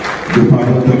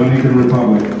 Dominican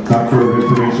Republic, Doctor of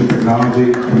Information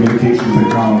Technology, Communication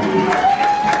Technology.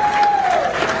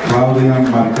 Claudia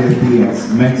Marquez Diaz,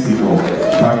 Mexico,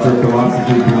 Doctor of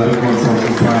Philosophy, Political and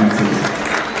Social Sciences.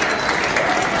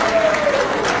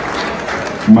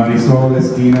 Marisol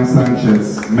Esquina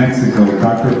Sanchez, Mexico,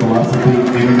 Doctor of Philosophy,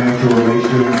 International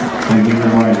Relations and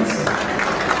Human Rights.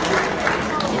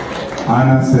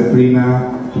 Ana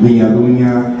Cefrina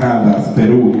Villaduña Caldas,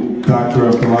 Peru, Doctor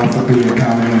of Philosophy,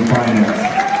 Accounting and Finance.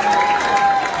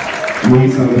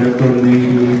 Luis Alberto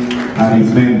Neri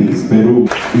Arizmendis, Peru.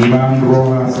 Iván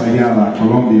Rojas Ayala,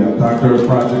 Colombia, Doctor of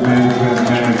Project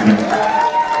Management.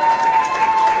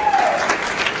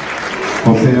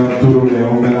 Jose Arturo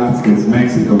León Velázquez,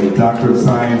 Mexico, Doctor of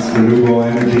Science, Renewable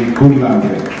Energy, cum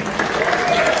laude.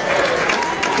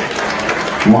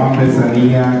 Juan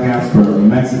Besanilla Gasper,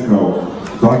 Mexico,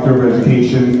 Doctor of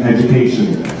Education,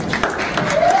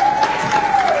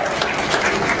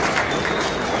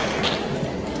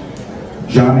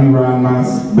 Johnny Ramas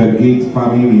Bergit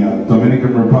Familia,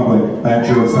 Dominican Republic,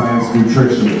 Bachelor of Science,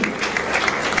 Nutrition.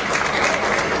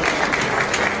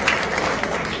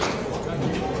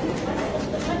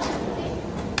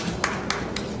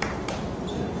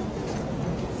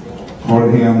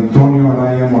 Jorge Antonio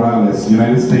Araya Morales,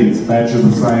 United States, Bachelor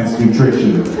of Science,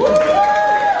 Nutrition.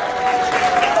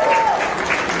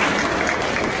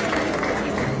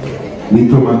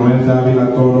 Lito Manuel Davila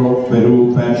Toro,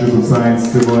 Peru, Bachelor of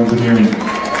Science, Civil Engineering.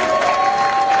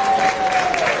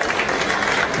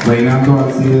 Reinaldo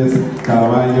Alcides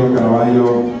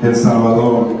Caraballo, El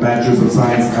Salvador, Bachelor of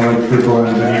Science, Electrical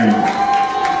Engineering.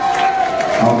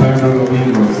 Alberto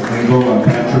Domingos, Angola,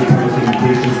 Bachelor of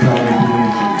Telecommunications,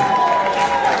 Telecommunications.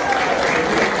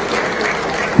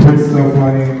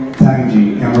 Christopher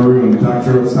Tangji, Cameroon,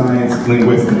 Doctor of Science,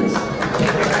 Linguistics.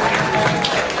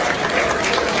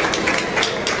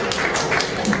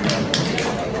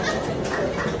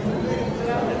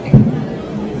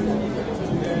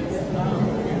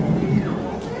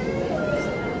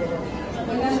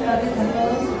 Buenas tardes a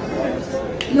todos.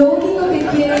 Lo único que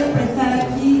quiero expresar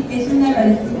aquí es un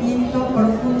agradecimiento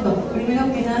profundo,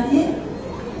 primero que nadie,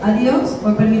 a Dios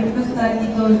por permitirnos estar aquí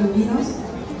todos reunidos.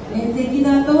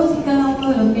 Enseguida a todos y cada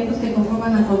uno de los miembros que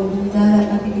conforman la comunidad de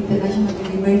Atlantic International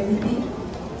University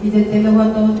y desde luego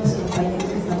a todos los compañeros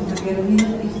que estamos aquí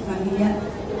reunidos y su familia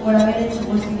por haber hecho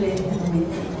posible este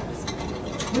momento.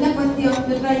 Una cuestión,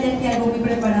 yo traía aquí algo muy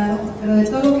preparado, pero de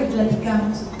todo lo que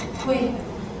platicamos fue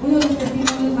uno de los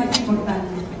testimonios más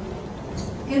importantes.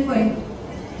 ¿Qué fue?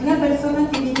 Una persona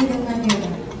que viene de una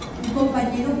guerra, un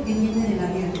compañero que viene de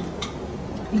la guerra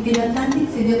y que el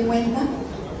Atlantic se dio cuenta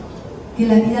que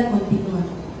la vida continúa,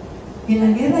 que la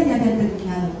guerra ya había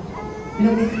terminado,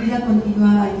 pero que su vida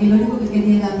continuaba y que lo único que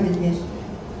quería era aprender.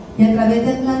 Y a través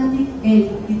de Atlantic,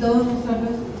 él y todos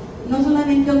nosotros no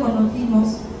solamente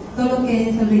conocimos todo lo que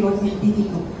es el rigor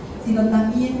científico, sino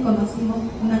también conocimos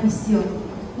una misión,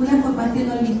 una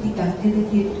formación holística, es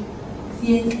decir,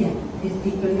 ciencia,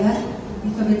 espiritualidad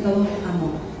y sobre todo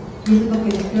amor. Y eso es lo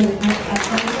que les quiero dejar a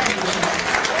todos.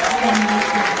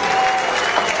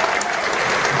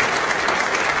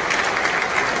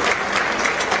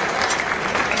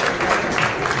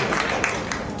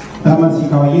 Damas y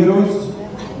caballeros,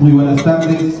 muy buenas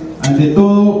tardes. Ante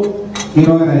todo,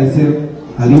 quiero agradecer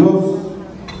a Dios,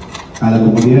 a la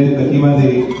comunidad educativa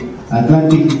de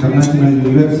Atlantic International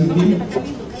University,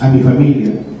 a mi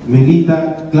familia,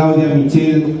 Melita, Claudia,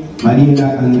 Michelle,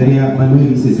 Mariela, Andrea,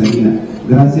 Manuel y Cesarina.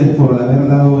 Gracias por haber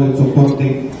dado el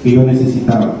soporte que yo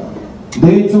necesitaba.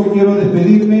 De hecho, quiero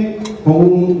despedirme con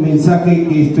un mensaje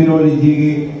que espero les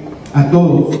llegue a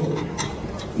todos,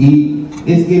 y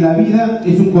es que la vida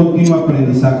es un continuo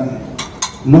aprendizaje.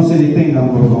 No se detengan,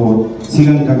 por favor,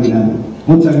 sigan caminando.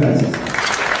 Muchas gracias.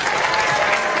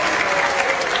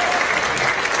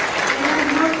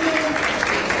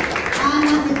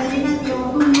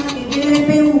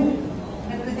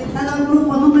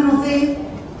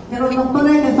 De los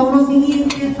doctores que son los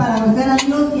siguientes para agradecer a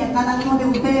Dios y a cada uno de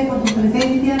ustedes por su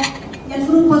presencia y al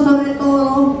grupo sobre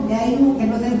todo de AIU que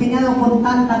nos ha enseñado con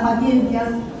tanta paciencia,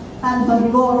 tanto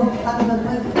rigor, tanto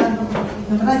sacrificio.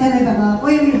 Gracias de verdad.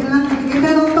 Voy a mencionar los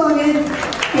siguientes doctores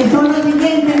que son los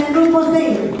siguientes del grupo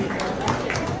C: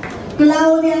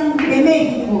 Claudia de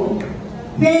México,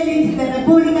 Félix de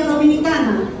República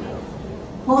Dominicana,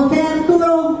 José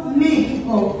Arturo,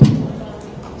 México.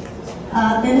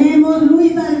 Tenemos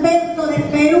Luis Alberto de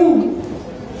Perú,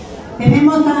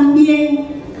 tenemos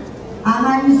también a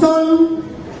Marisol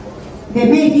de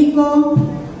México,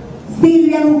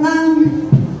 Silvia Luján,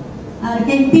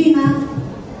 Argentina,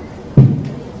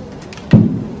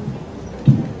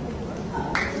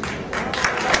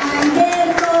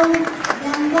 Alberto de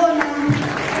Angola.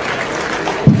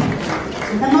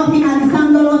 Estamos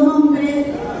finalizando los nombres.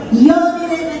 Yodi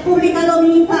de República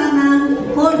Dominicana,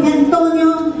 Jorge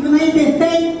Antonio, United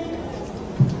States,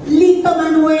 Lito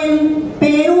Manuel,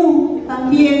 Perú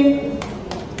también,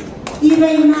 y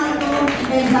Reinaldo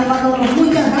de El Salvador.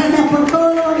 Muchas gracias por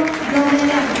todo. Yo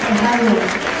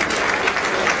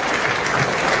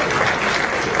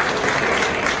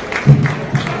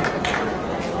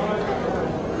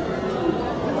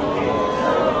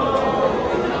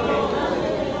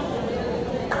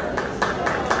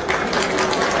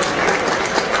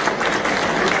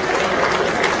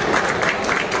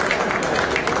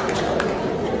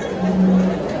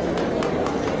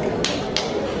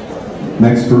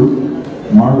Next group,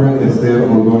 Margaret Esther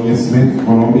Ordóñez Smith,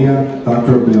 Colombia,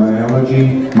 Doctor of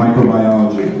Biology,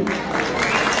 Microbiology.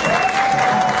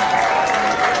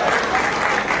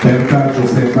 Berta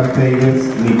Josefa Telles,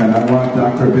 Nicaragua,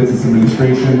 Doctor of Business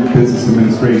Administration, Business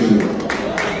Administration.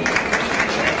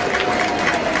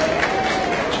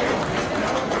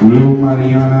 Lu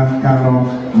Mariana Cano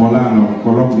Molano,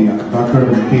 Colombia, Doctor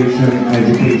of Education,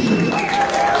 Education.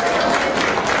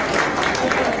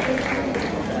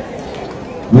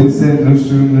 Vincent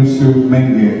Nusu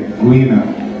Menge,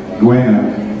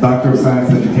 Guena, Doctor of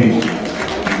Science Education.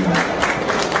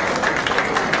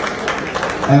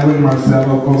 Edwin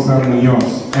Marcelo Cosa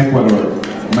Munoz, Ecuador,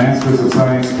 Masters of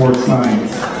Science, Sports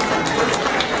Science.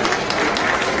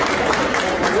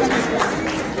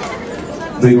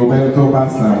 Rigoberto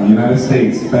Bassa, United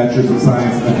States, Bachelor's of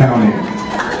Science, Accounting.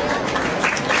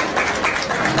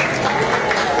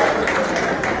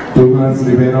 Douglas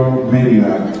Rivero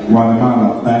Merida,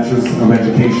 Guatemala, Bachelor's of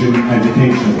Education,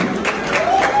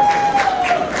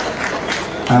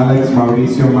 Alex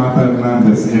Mauricio Mata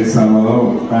Hernandez, El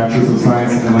Salvador, Bachelor's of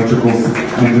Science, Electrical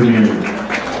Engineering.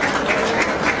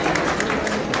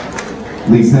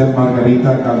 Lisette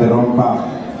Margarita Calderon Bach,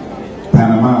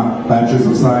 Panama, Bachelor's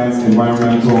of Science,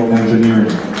 Environmental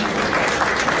Engineering.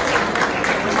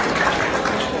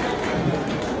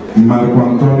 Marco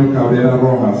Antonio Cabrera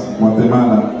Rojas,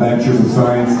 Guatemala, Bachelor's of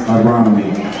Science,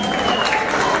 Agronomy.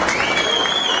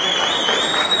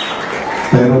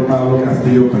 Pedro Pablo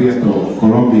Castillo Prieto,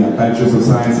 Colombia, Bachelor's of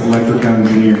Science, Electrical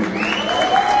Engineering.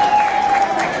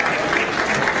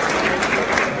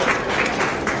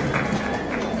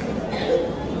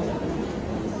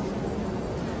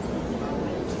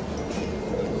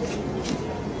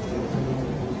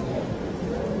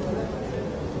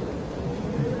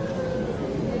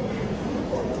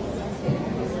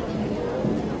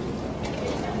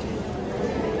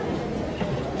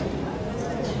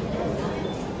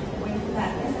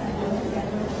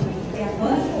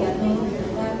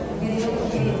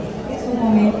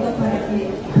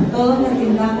 Todos les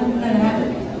brindamos una gran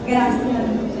gracias a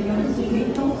nuestro Señor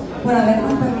Jesucristo por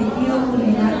habernos permitido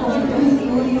culminar con estos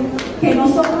estudios que no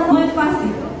es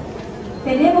fácil.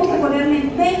 Tenemos que ponerle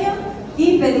empeño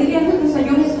y pedirle a nuestro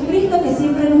Señor Jesucristo que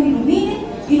siempre nos ilumine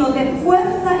y nos dé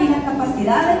fuerza y las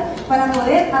capacidades para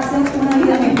poder hacer una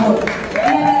vida mejor. Le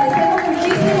agradecemos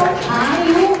muchísimo a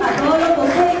AIU, a todos los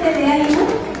docentes de AIU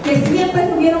que siempre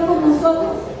estuvieron con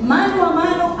nosotros mano a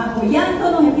mano,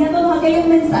 apoyándonos, enviándonos aquellos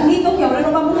mensajitos que ahora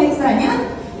nos vamos a extrañar,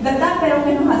 ¿verdad? Pero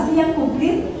que nos hacían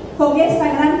cumplir con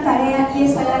esa gran tarea y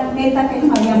esa gran meta que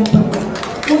nos habíamos propuesto.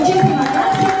 Muchísimas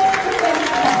gracias.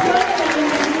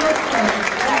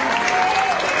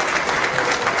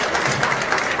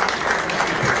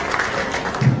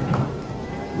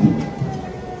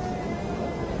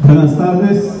 Buenas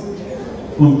tardes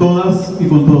con todas y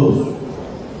con todos.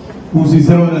 Un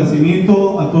sincero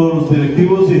agradecimiento a todos los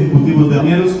directivos y ejecutivos de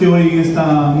compañeros que hoy en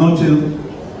esta noche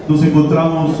nos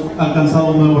encontramos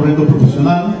alcanzando un nuevo reto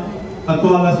profesional, a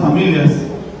todas las familias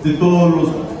de todos los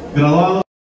graduados.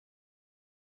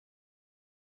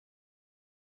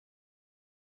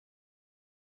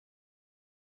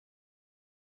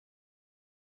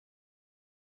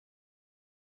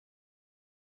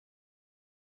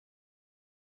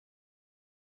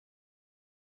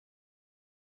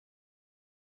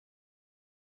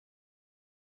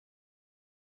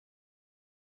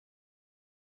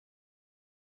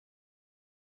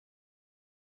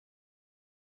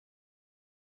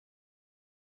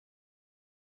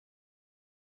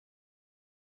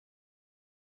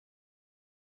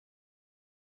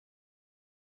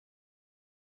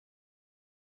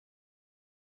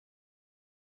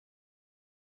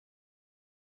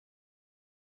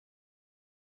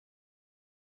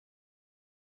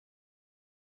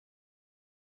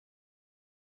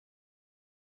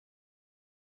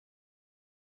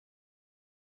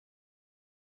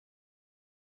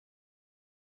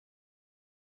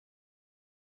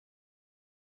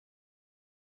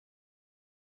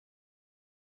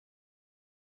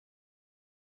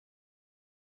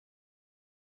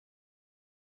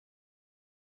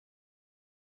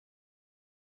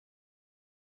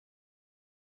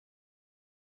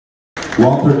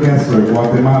 Walter Kessler,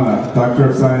 Guatemala, Doctor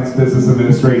of Science, Business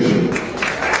Administration.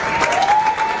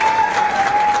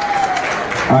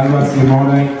 Alba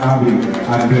Simone Avi,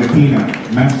 Argentina,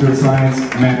 Master of Science,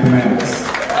 Mathematics.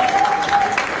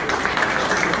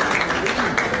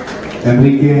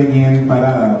 Enrique Nien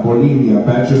Parada, Bolivia,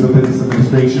 Bachelor's of Business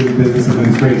Administration, Business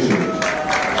Administration.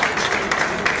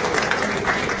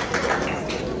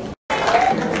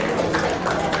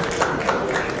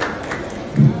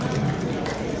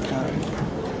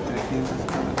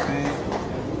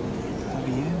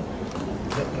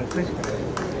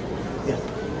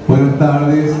 Buenas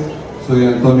tardes, soy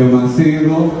Antonio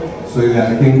Macedo, soy de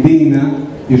Argentina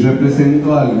y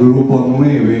represento al grupo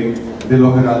 9 de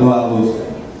los graduados.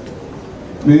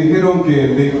 Me dijeron que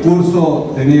el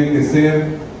discurso tenía que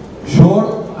ser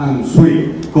short and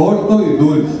sweet, corto y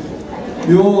dulce.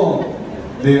 Yo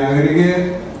le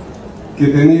agregué que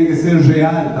tenía que ser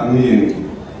real también,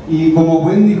 Y como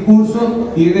buen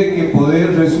discurso tiene que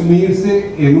poder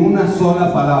resumirse en una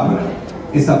sola palabra.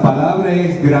 Esa palabra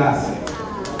es gracias.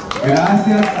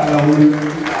 Gracias a la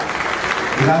universidad,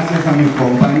 gracias a mis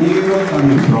compañeros, a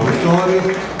mis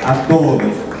profesores, a todos.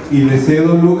 Y les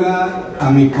cedo lugar a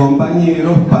mis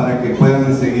compañeros para que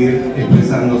puedan seguir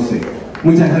expresándose.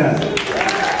 Muchas gracias.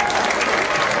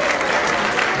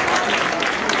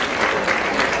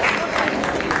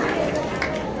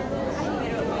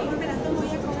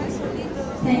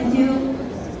 Thank you.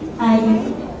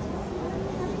 AIU.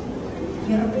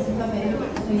 Yo represento a Perú,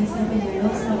 soy Isabel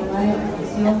Peñalosa, abogada de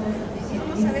profesión,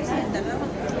 científica.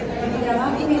 Mi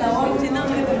trabajo y mi labor no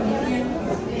me permitían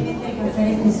simplemente alcanzar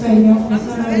este sueño, que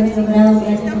solo lo he logrado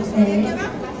gracias a ustedes.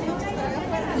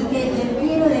 Y que le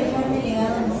quiero dejar de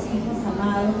legado a mis hijos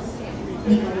amados,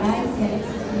 Nicolás y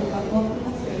Alexis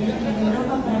Lupapópulos, que vienen de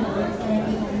Europa para poder estar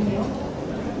aquí conmigo.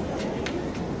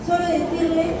 Solo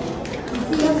decirle que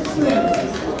siga sus sueños,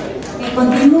 que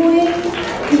continúe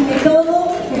y que todo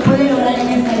se puede lograr en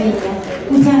esta vida.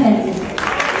 Muchas gracias.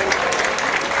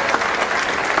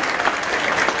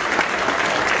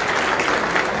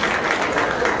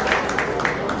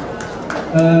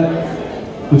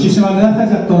 Muchísimas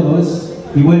gracias a todos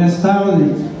y buenas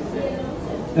tardes.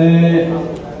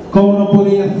 Como no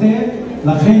podía ser,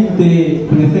 la gente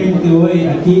presente hoy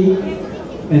aquí,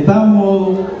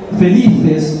 estamos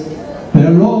felices por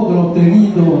el logro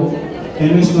obtenido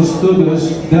en nuestros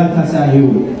estudios gracias a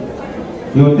AIU.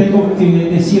 Yo tengo que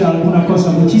decir alguna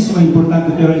cosa muchísimo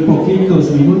importante, pero en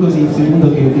poquitos minutos y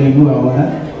segundos que tengo ahora,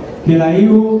 que la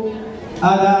AIU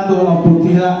ha dado la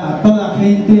oportunidad a toda la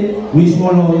gente,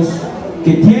 mismo los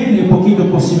que tienen poquito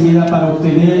posibilidad para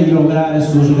obtener y lograr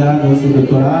sus grados de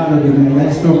doctorado, de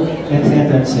maestro,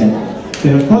 etcétera, etcétera.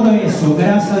 Pero todo eso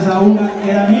gracias a una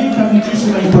herramienta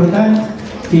muchísimo importante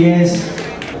que es,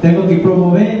 tengo que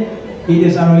promover y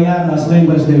desarrollar las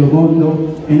lenguas del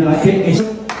mundo en la que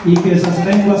y que esas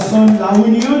lenguas son la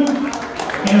unión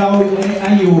en la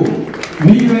AIU.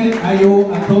 Vive AIU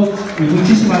a todos y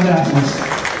muchísimas gracias.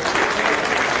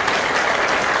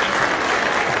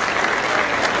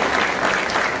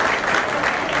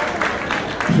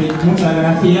 Muchas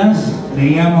gracias.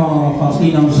 Me llamo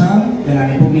Faustino Usán, de la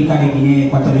República de Guinea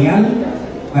Ecuatorial.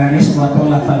 Agradezco a toda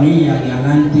la familia de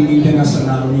Atlantic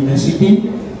International University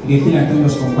y decir a todos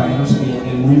los compañeros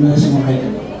que el mundo es un reto.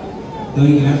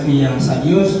 Doy gracias a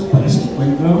Dios por ese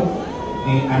encuentro.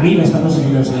 Arriba Estados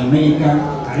Unidos de América,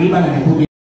 arriba la República.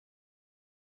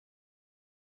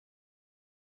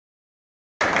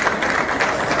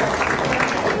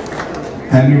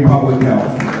 Henry Public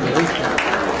Health.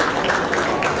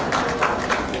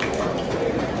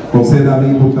 José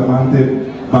David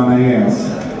Bustamante Banayeas,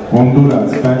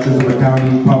 Honduras, Bachelor's of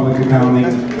Accounting, Public Accounting,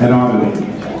 and Auditing.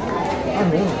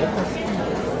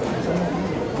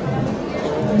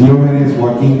 Diogenes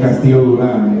Joaquín Castillo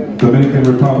Durán, Dominican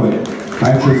Republic,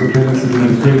 Bachelor's of Business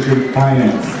Administration,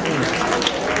 Finance.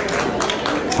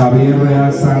 Javier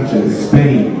Real Sanchez,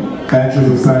 Spain,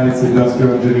 Bachelor's of Science,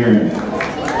 Industrial Engineering.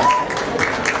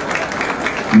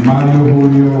 Mario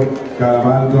Julio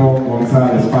Carabaldo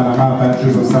González, Panamá,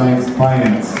 Bachelor's of Science,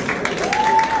 Finance.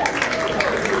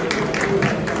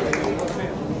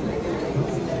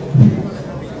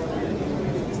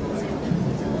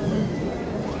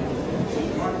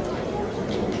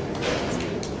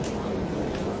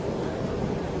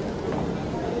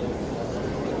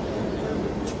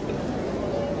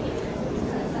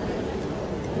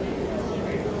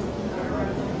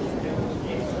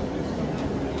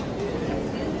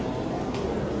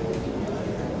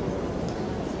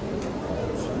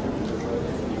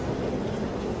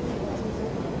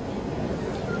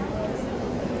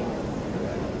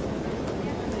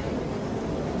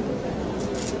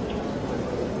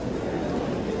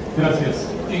 Gracias.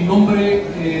 En nombre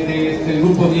del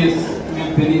grupo 10 me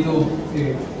han pedido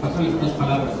pasarles unas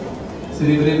palabras.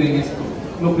 Seré breve en esto.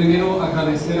 Lo primero,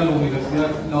 agradecer a la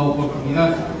universidad la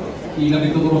oportunidad y la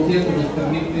metodología que nos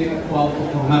permite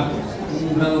autoformarnos,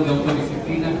 un grado de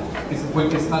autodisciplina que se fue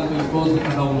testando en todos y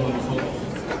cada uno de nosotros.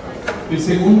 El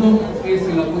segundo es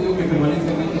el apoyo que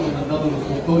permanentemente nos han dado los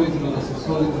tutores y los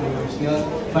asesores de la universidad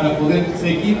para poder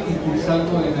seguir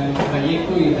impulsando en el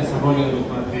trayecto y el desarrollo de las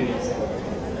materias.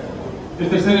 El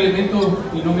tercer elemento,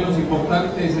 y no menos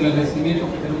importante, es el agradecimiento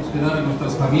que tenemos que dar a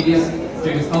nuestras familias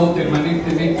que han estado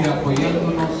permanentemente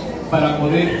apoyándonos para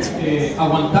poder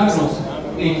aguantarnos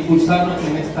e impulsarnos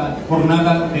en esta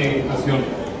jornada de educación.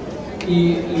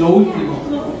 Y lo último,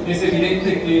 es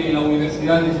evidente que la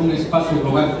universidad es un espacio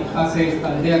global, hace esta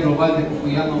aldea global de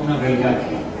Cukuyama una realidad.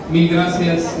 Mil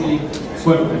gracias y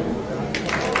suerte.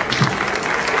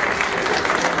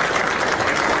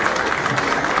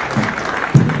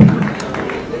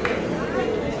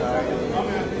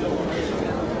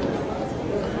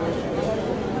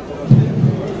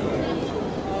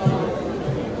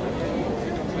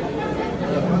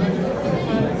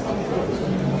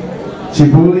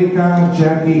 Chibulika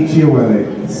Jackie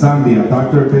Chiwele, Zambia,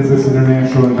 Doctor of Business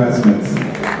International Investments.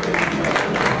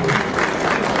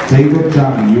 David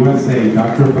John, USA,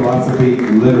 Doctor of Philosophy,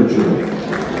 Literature.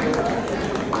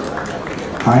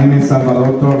 Jaime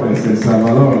Salvador Torres, El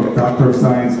Salvador, Doctor of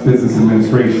Science, Business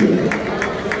Administration.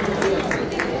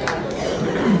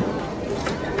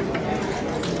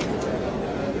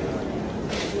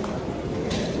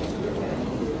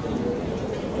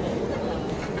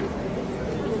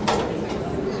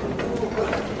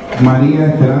 Maria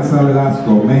Esperanza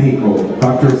Velasco, Mexico,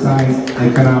 Doctor of Science,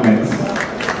 Economics.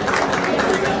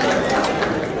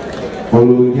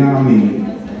 Oluyami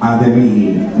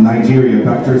Ademihi, Nigeria,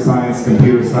 Doctor of Science,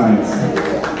 Computer Science.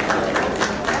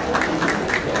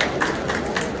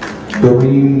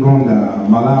 Doreen Gonda,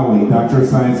 Malawi, Doctor of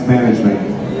Science, Management.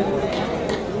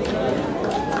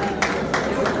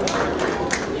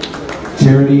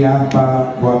 Charity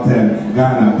Abba Boaten,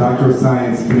 Ghana, Doctor of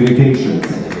Science, Communications.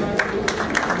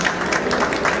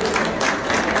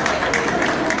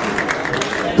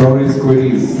 Doris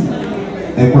Quiris,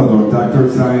 Ecuador, Doctor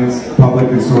of Science, Public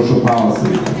and Social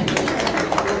Policy.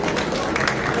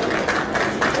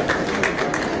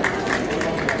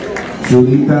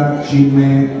 Julita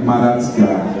Chime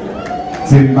Maratska,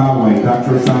 Zimbabwe,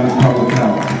 Doctor of Science, Public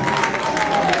Health.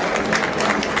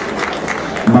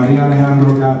 Maria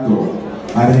Alejandro Gato,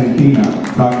 Argentina,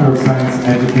 Doctor of Science,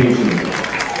 Education.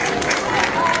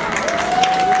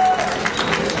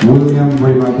 William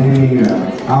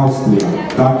Rivadeneira, Austria,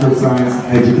 Doctor of Science,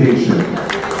 Education.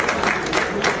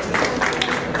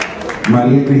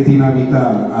 Maria Cristina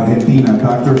Vital, Argentina,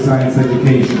 Doctor of Science,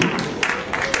 Education.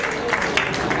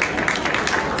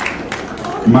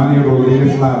 Mario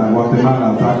Rodriguez Lara,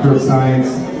 Guatemala, Doctor of Science,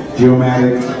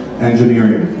 Geomatics,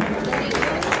 Engineering.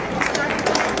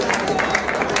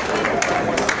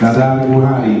 Nadal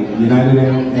Buhari, United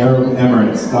Arab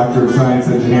Emirates, Doctor of Science,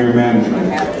 Engineering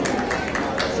Management.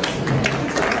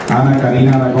 Ana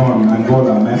Karina Aragon,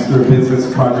 Angola, Master of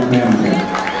Business Project Management.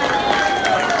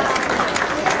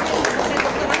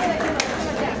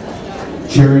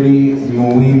 Charity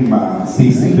Mwimba,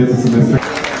 CC, Business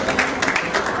Administration.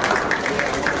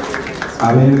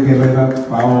 Abel Guerrera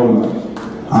Paola,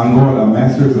 Angola,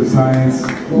 Masters of Science,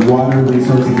 Water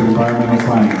Resources and Environmental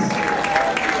Science.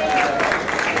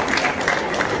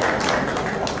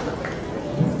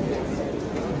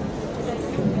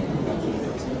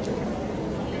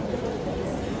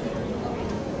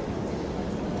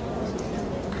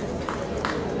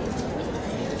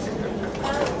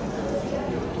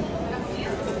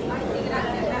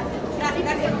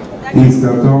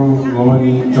 Iskaton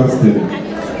Loni Justin,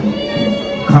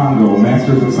 Congo,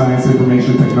 Masters of Science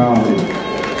Information Technology.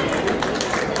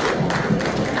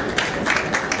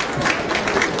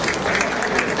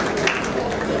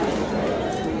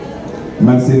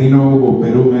 Marcelino Hugo,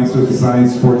 Peru, Masters of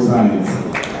Science, Sports Science.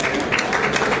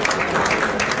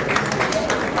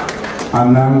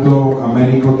 Arnaldo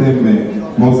Américo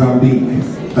Tembe,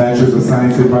 Mozambique, Bachelors of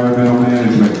Science, Environmental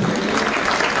Management.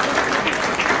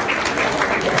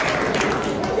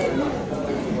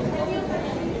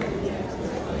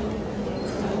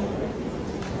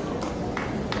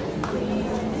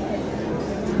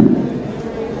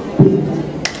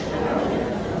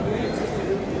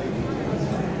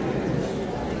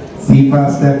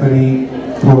 Sifa Stephanie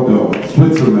Todo,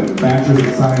 Switzerland, Bachelors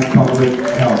of Science, Public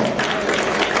Health.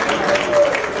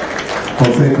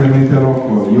 Jose Clemente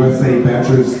Rocco, USA,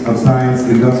 Bachelors of Science,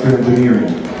 Industrial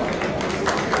Engineering.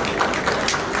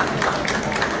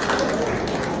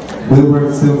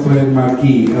 Wilbert Silfred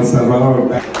Marquis, El Salvador,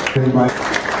 Bachelor by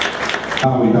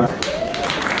Malawi.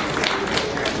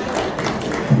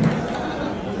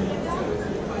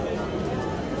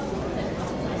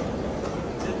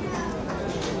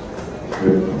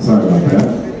 Sorry about that.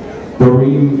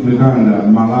 Doreen Muganda,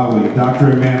 Malawi,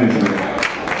 Doctor in Management.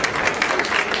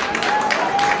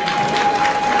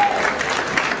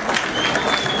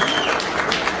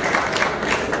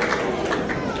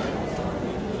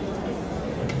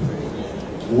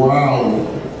 Wow.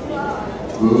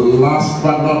 Last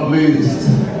but not least,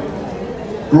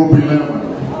 Group 11.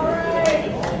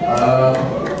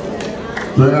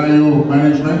 To AIU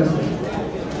Management,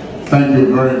 thank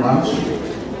you very much.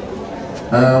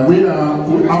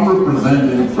 I'm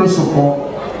representing, first of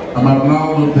all, I'm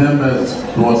Arnaldo Tembes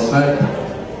Tuasek,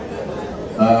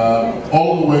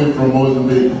 all the way from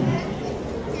Mozambique.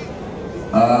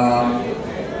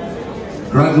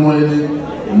 Graduated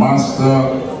Master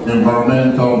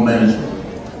Environmental Management.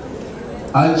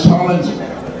 I challenged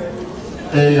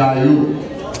AIU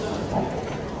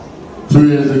 2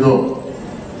 years ago.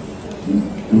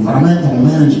 Environmental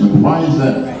management, why is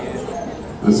that?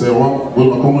 They say, well,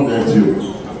 we'll accommodate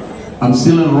you. I'm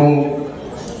still enrolled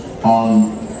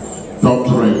on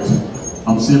doctorate.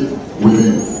 I'm still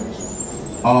within.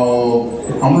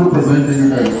 I'm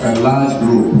representing a large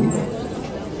group.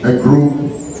 A group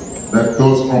that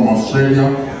goes from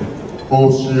Australia,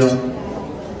 Austria.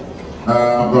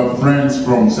 I've got friends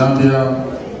from Zambia,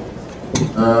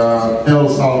 El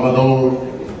Salvador,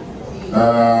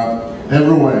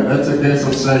 everywhere. That's a case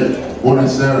of say,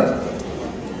 buonasera,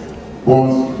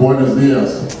 buenos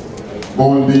dias,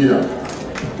 bon dia,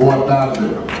 boa tarde,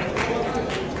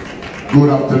 good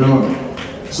afternoon.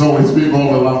 So we speak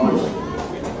all the language.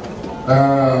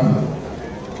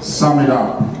 Sum it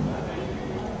up.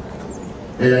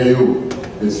 AIU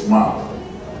is smart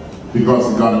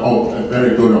because it got a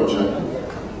very good objective.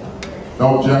 The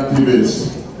objective is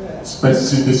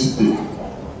specificity,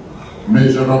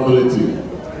 measurability,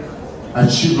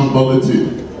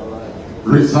 achievability,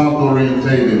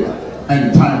 result-orientated,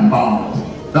 and time-bound.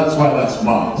 That's why that's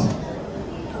smart.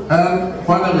 And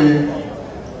finally,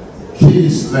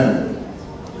 keys them.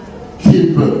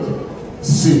 Keep it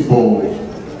simple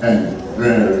and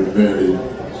very, very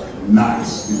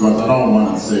nice, because I don't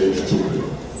want to say stupid.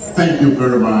 Thank you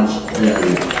very much,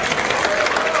 AIU.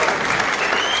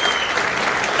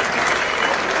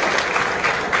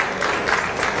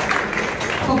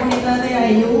 Comunidad de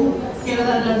AIU, quiero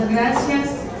dar las gracias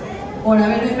por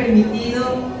haberme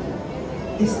permitido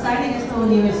estar en esta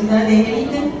universidad de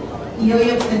élite y hoy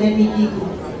obtener mi título.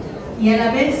 Y a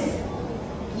la vez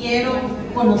quiero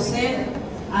conocer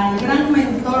al gran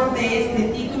mentor de este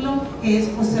título, que es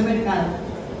José Mercado,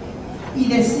 y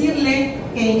decirle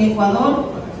que en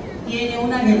Ecuador tiene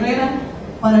una guerrera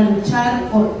para luchar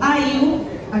por AIU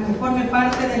a que forme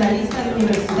parte de la lista de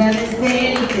universidades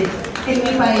de élite en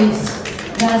mi país.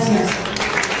 Gracias.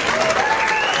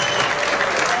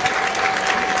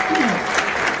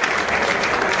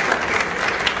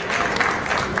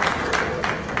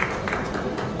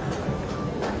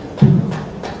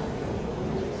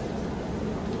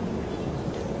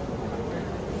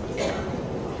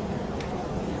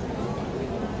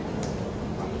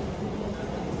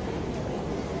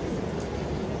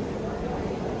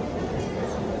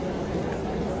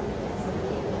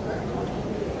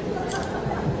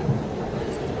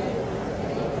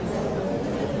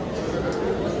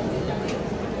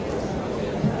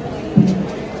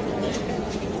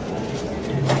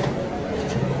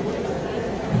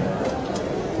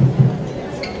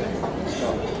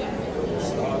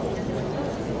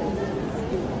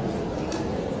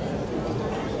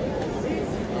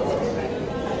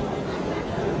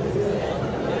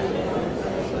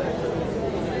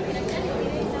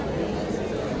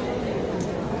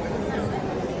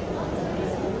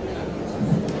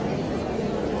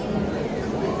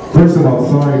 First of all,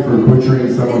 sorry for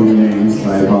butchering some of your names.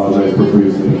 I apologize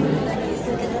profusely.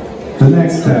 The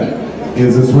next step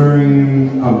is the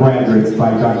swearing of graduates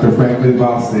by Dr. Franklin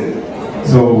Boston.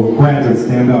 So, graduates,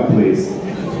 stand up, please.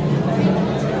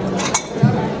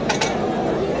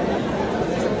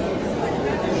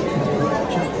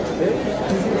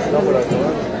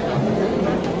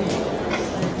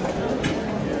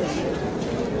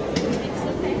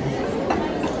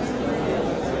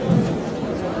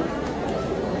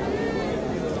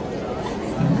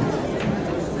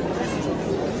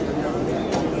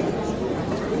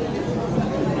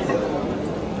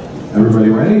 Everybody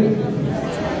ready?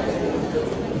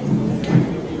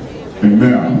 And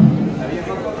now,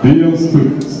 dear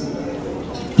students,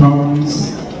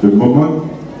 comes the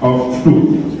moment of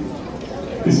truth.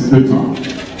 This is the time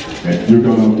that you're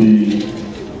going to be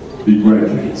the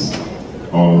graduates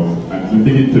of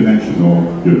Atlantic International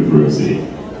University.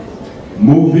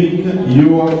 Moving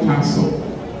your tassel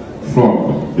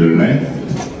from the left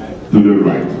to the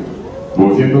right,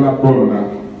 moviendo la borda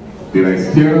de la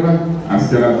izquierda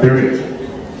hacia la derecha.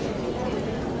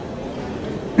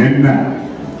 And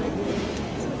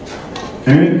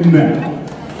now,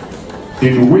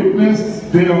 in witness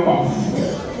thereof,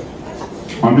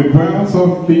 on the grounds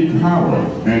of the power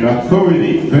and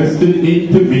authority vested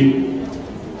into me,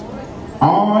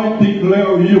 I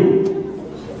declare you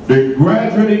the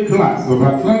graduating class of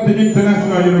Atlantic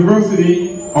International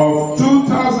University of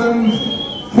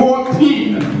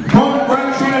 2014.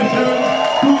 Congratulations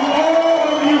to all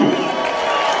of you.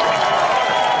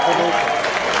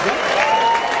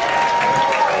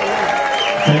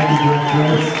 Thank you,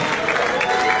 graduates.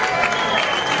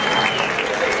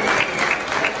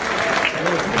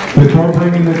 Before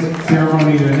bringing this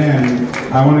ceremony to an end,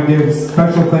 I want to give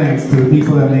special thanks to the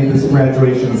people that made this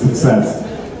graduation a success.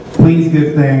 Please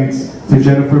give thanks to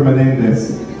Jennifer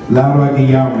Melendez, Laura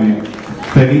Guillaume,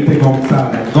 Felipe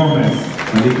González,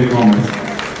 Felipe Gomez,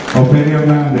 Ofelia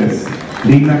Hernández,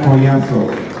 Lina Collazo,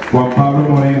 Juan Pablo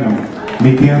Moreno,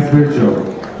 Mitias Virgil,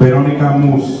 Veronica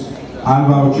Mus,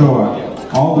 Alba Ochoa,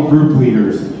 all the group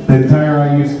leaders, the entire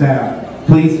AIU staff,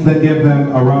 please give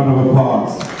them a round of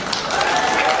applause.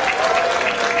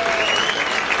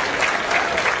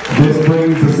 This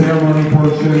brings the ceremony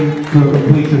portion to a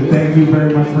completion. Thank you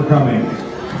very much for coming.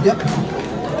 Yep.